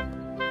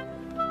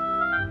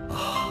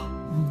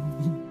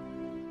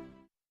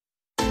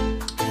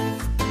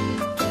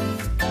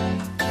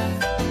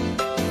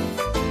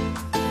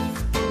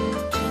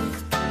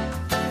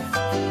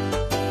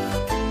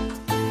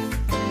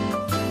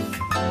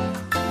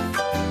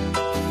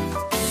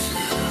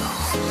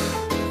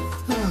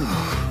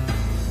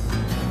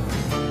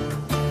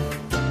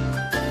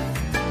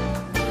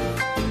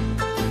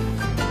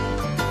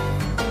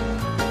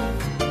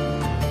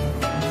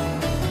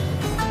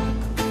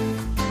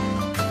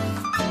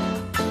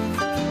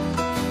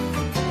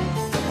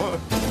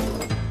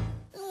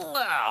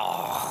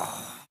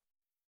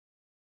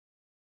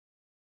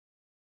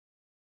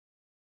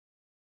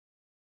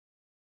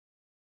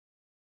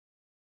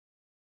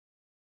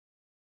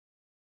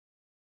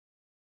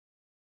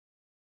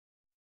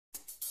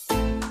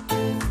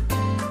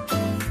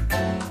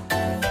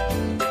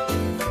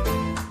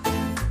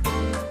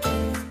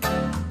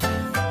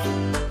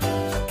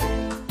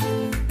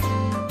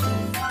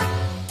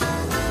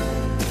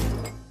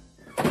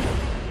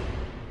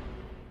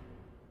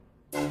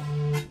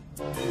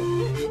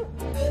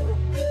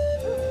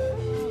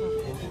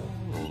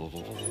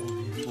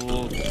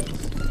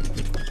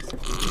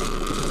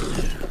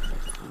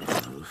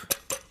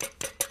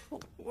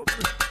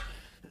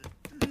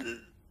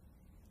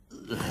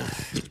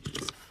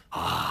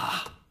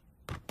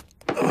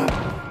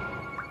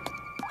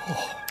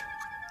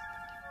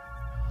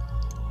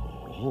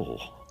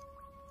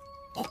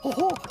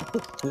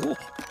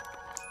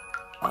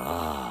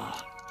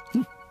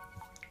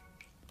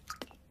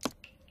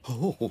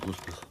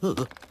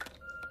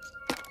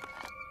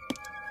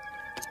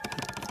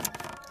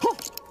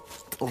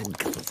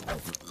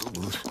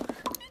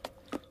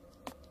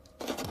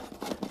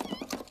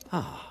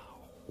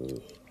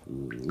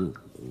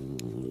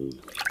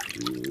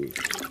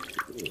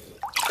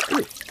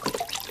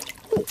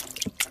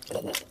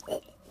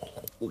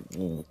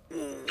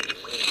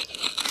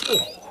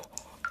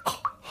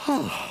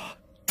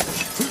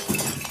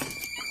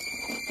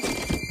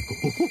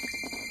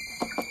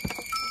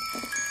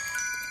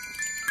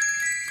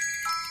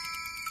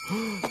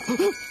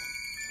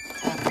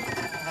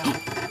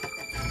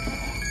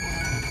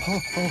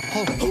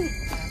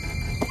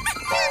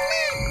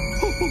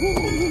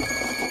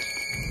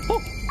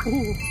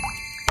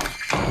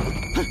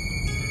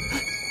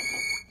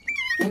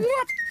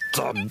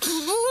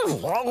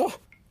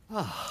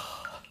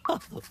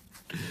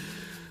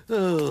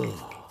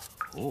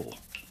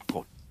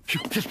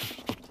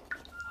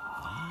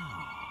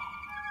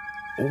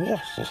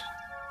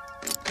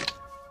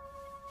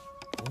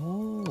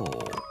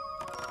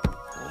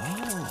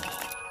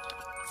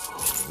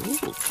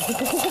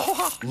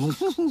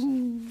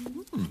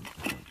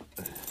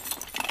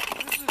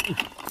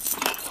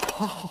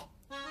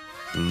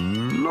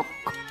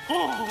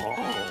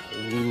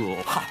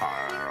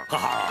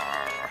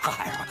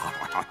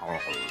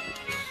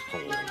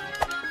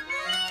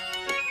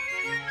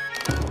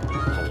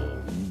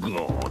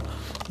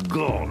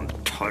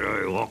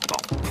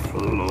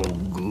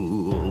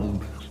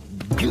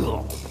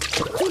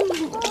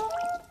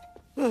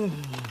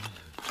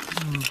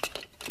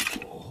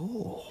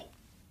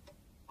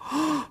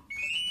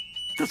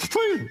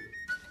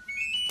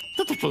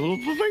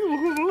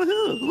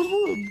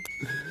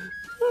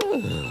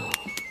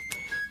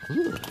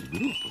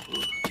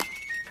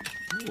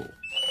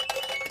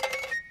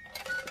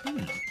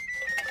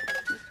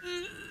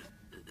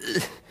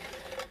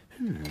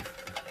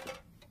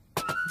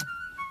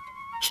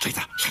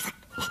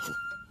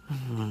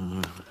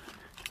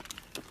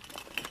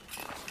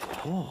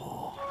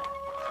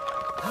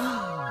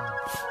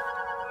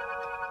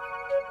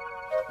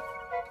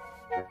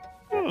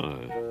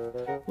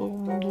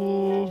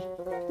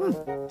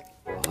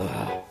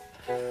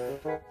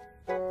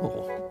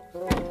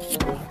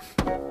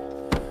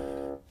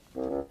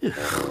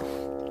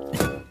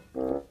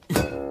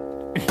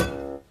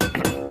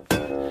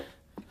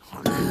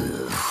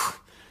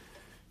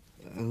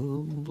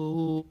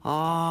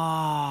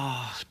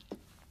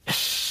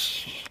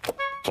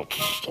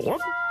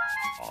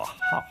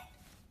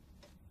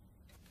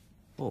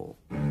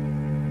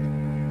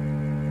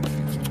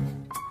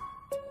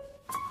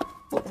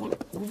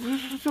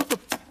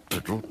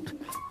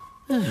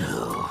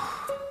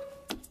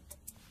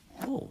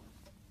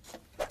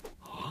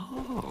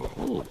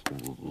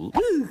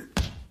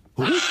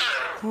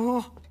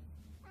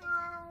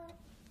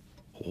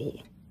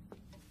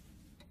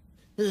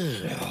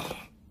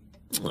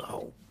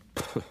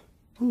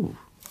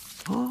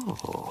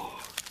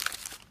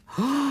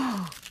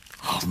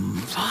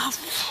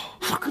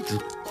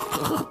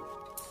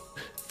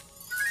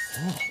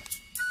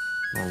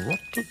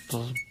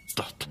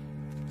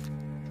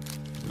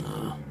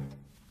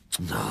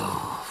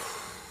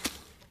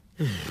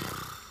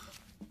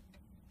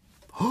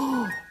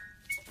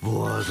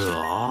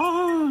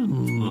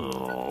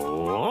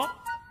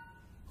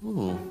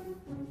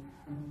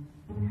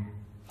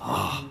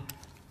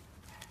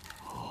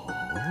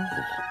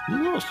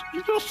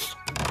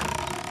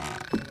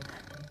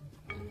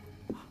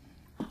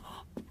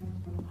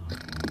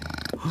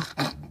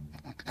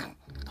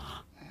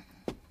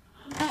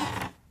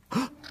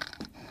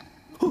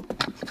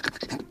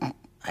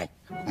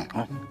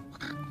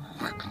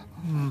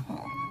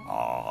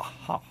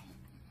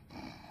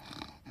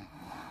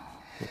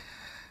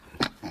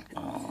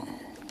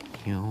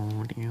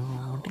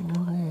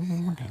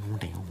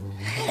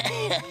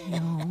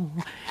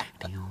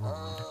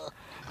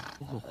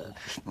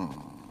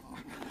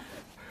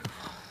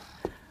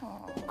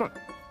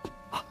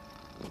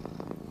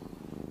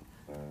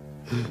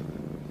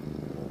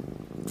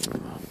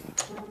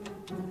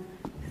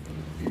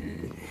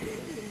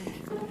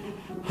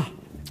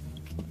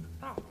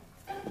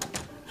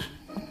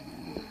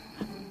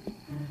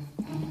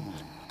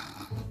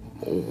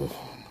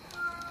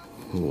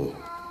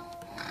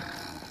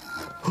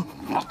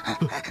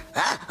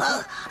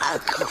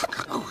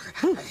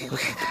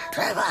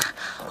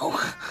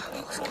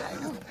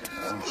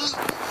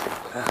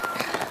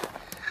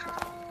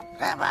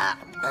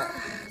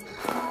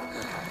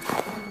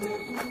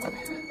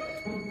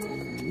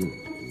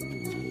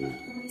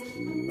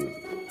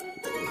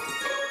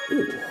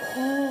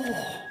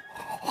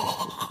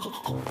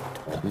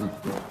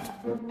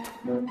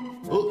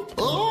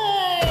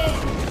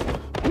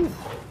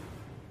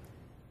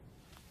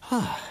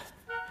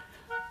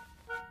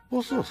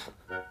 What's this?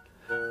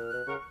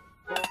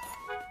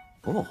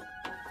 Oh.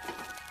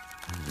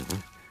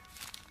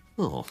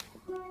 Oh.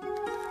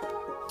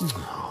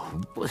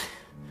 Oh,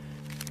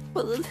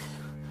 but then,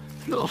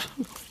 no.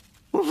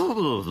 What's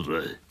happening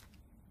today?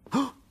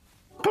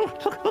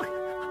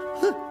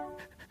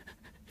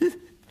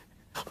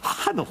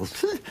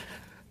 Hamilton.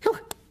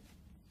 Look.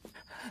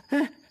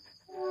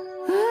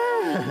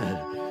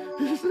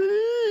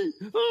 See?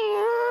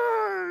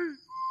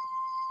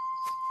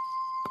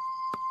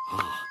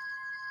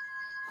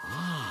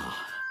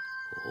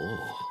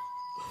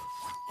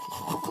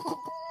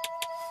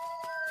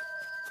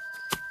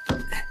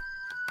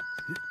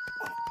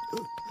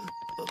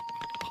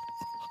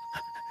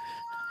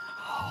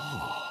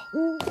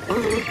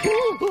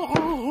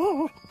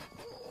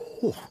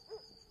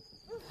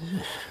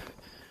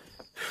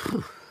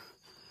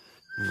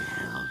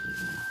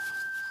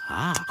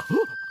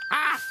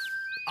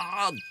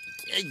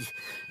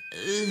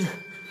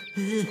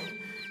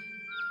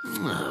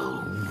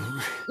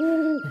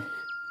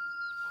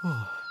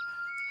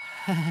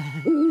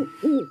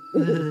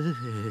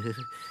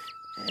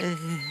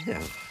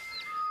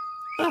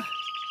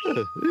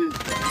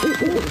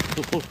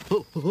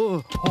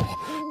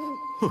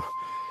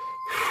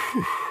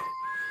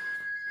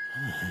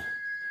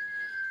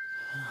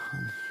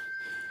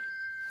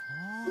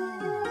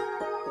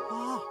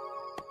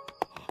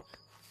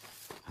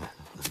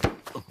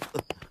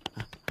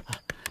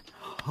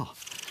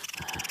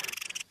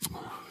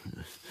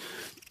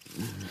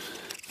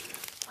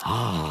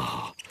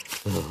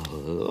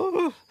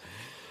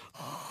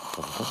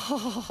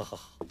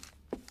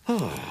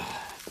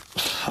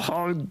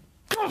 Oh,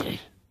 golly.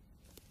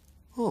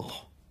 Oh.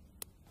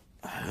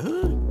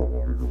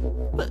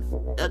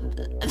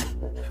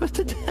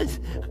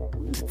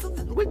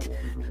 Look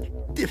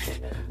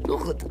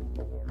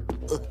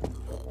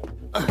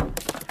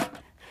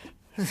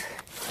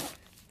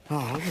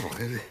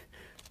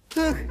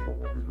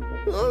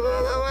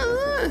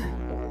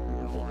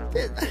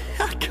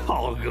I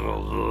can't go.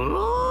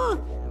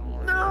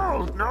 No.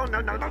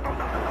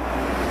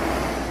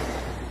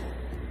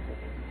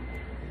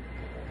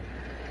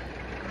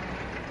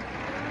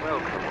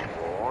 Welcome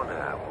aboard.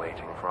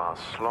 Waiting for our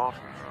slot.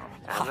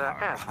 And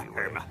as we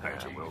wait,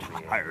 there will be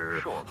a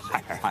short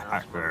safety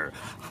announcement.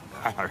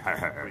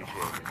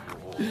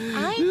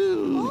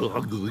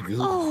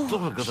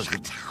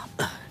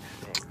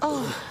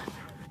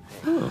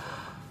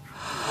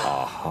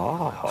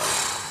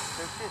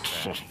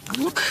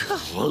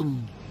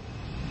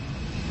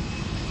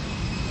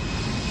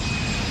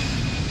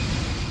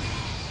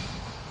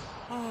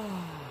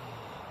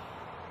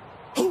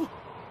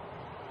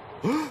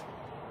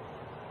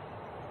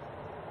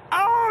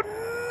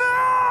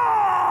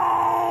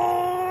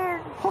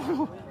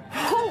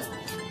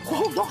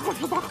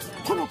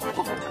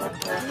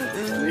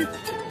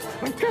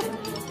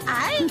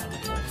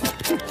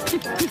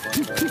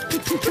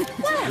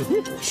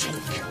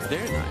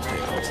 They're not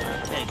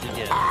taking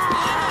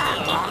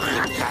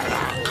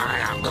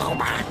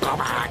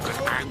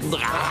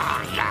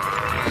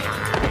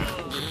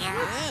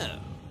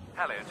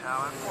Hello,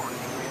 Tower.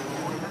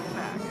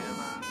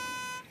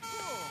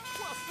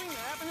 What's the thing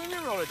that happened in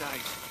your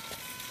holidays?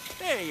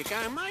 There you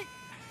go, mate.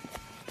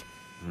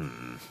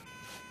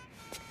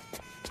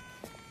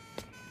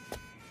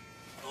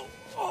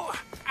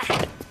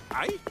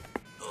 Hey?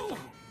 Oh.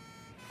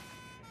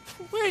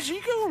 Where's he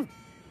gone?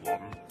 1,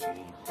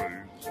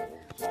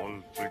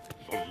 2,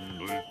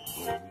 3,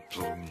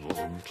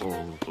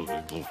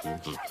 4,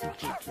 5,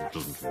 6,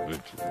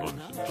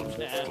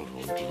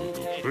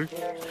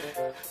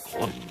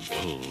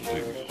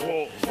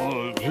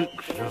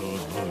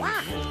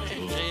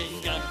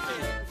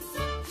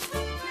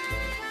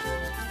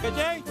 Good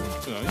day.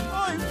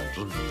 Right.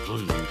 1, 2,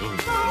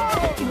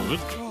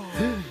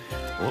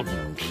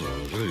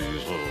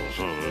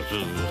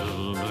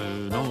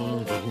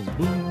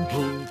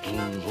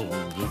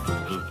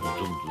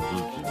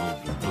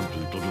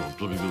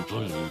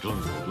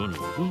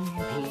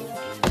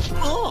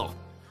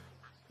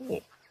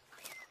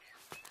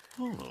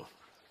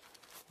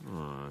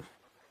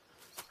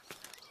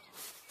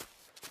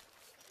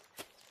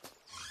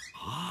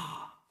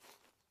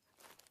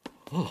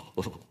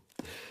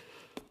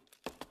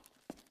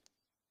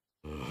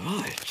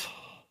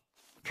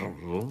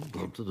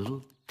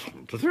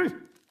 3. There it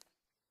is!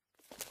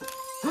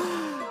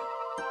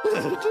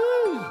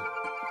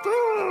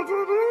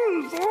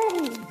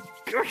 Oh,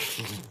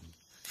 gosh!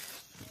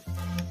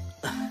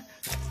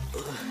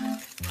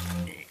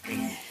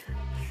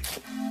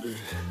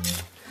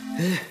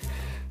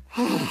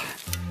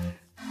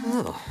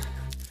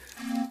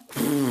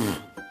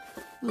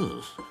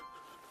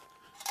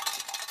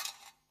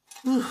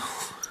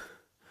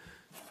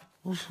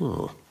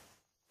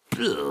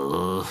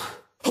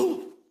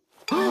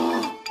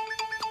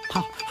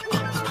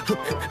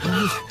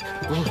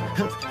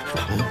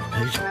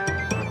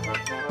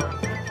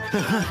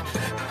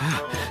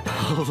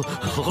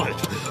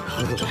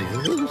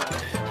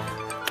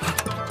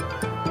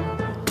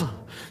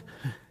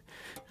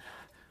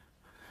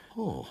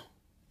 Oh.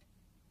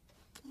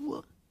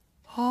 What?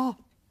 Oh.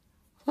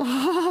 Look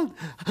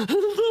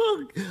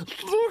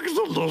at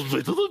the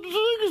lovely to the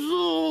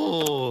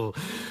jigsaw.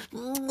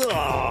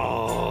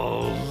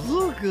 Oh,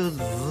 look at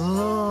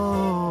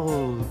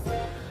those.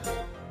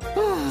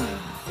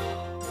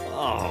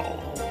 Oh,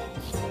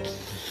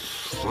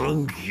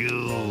 thank you.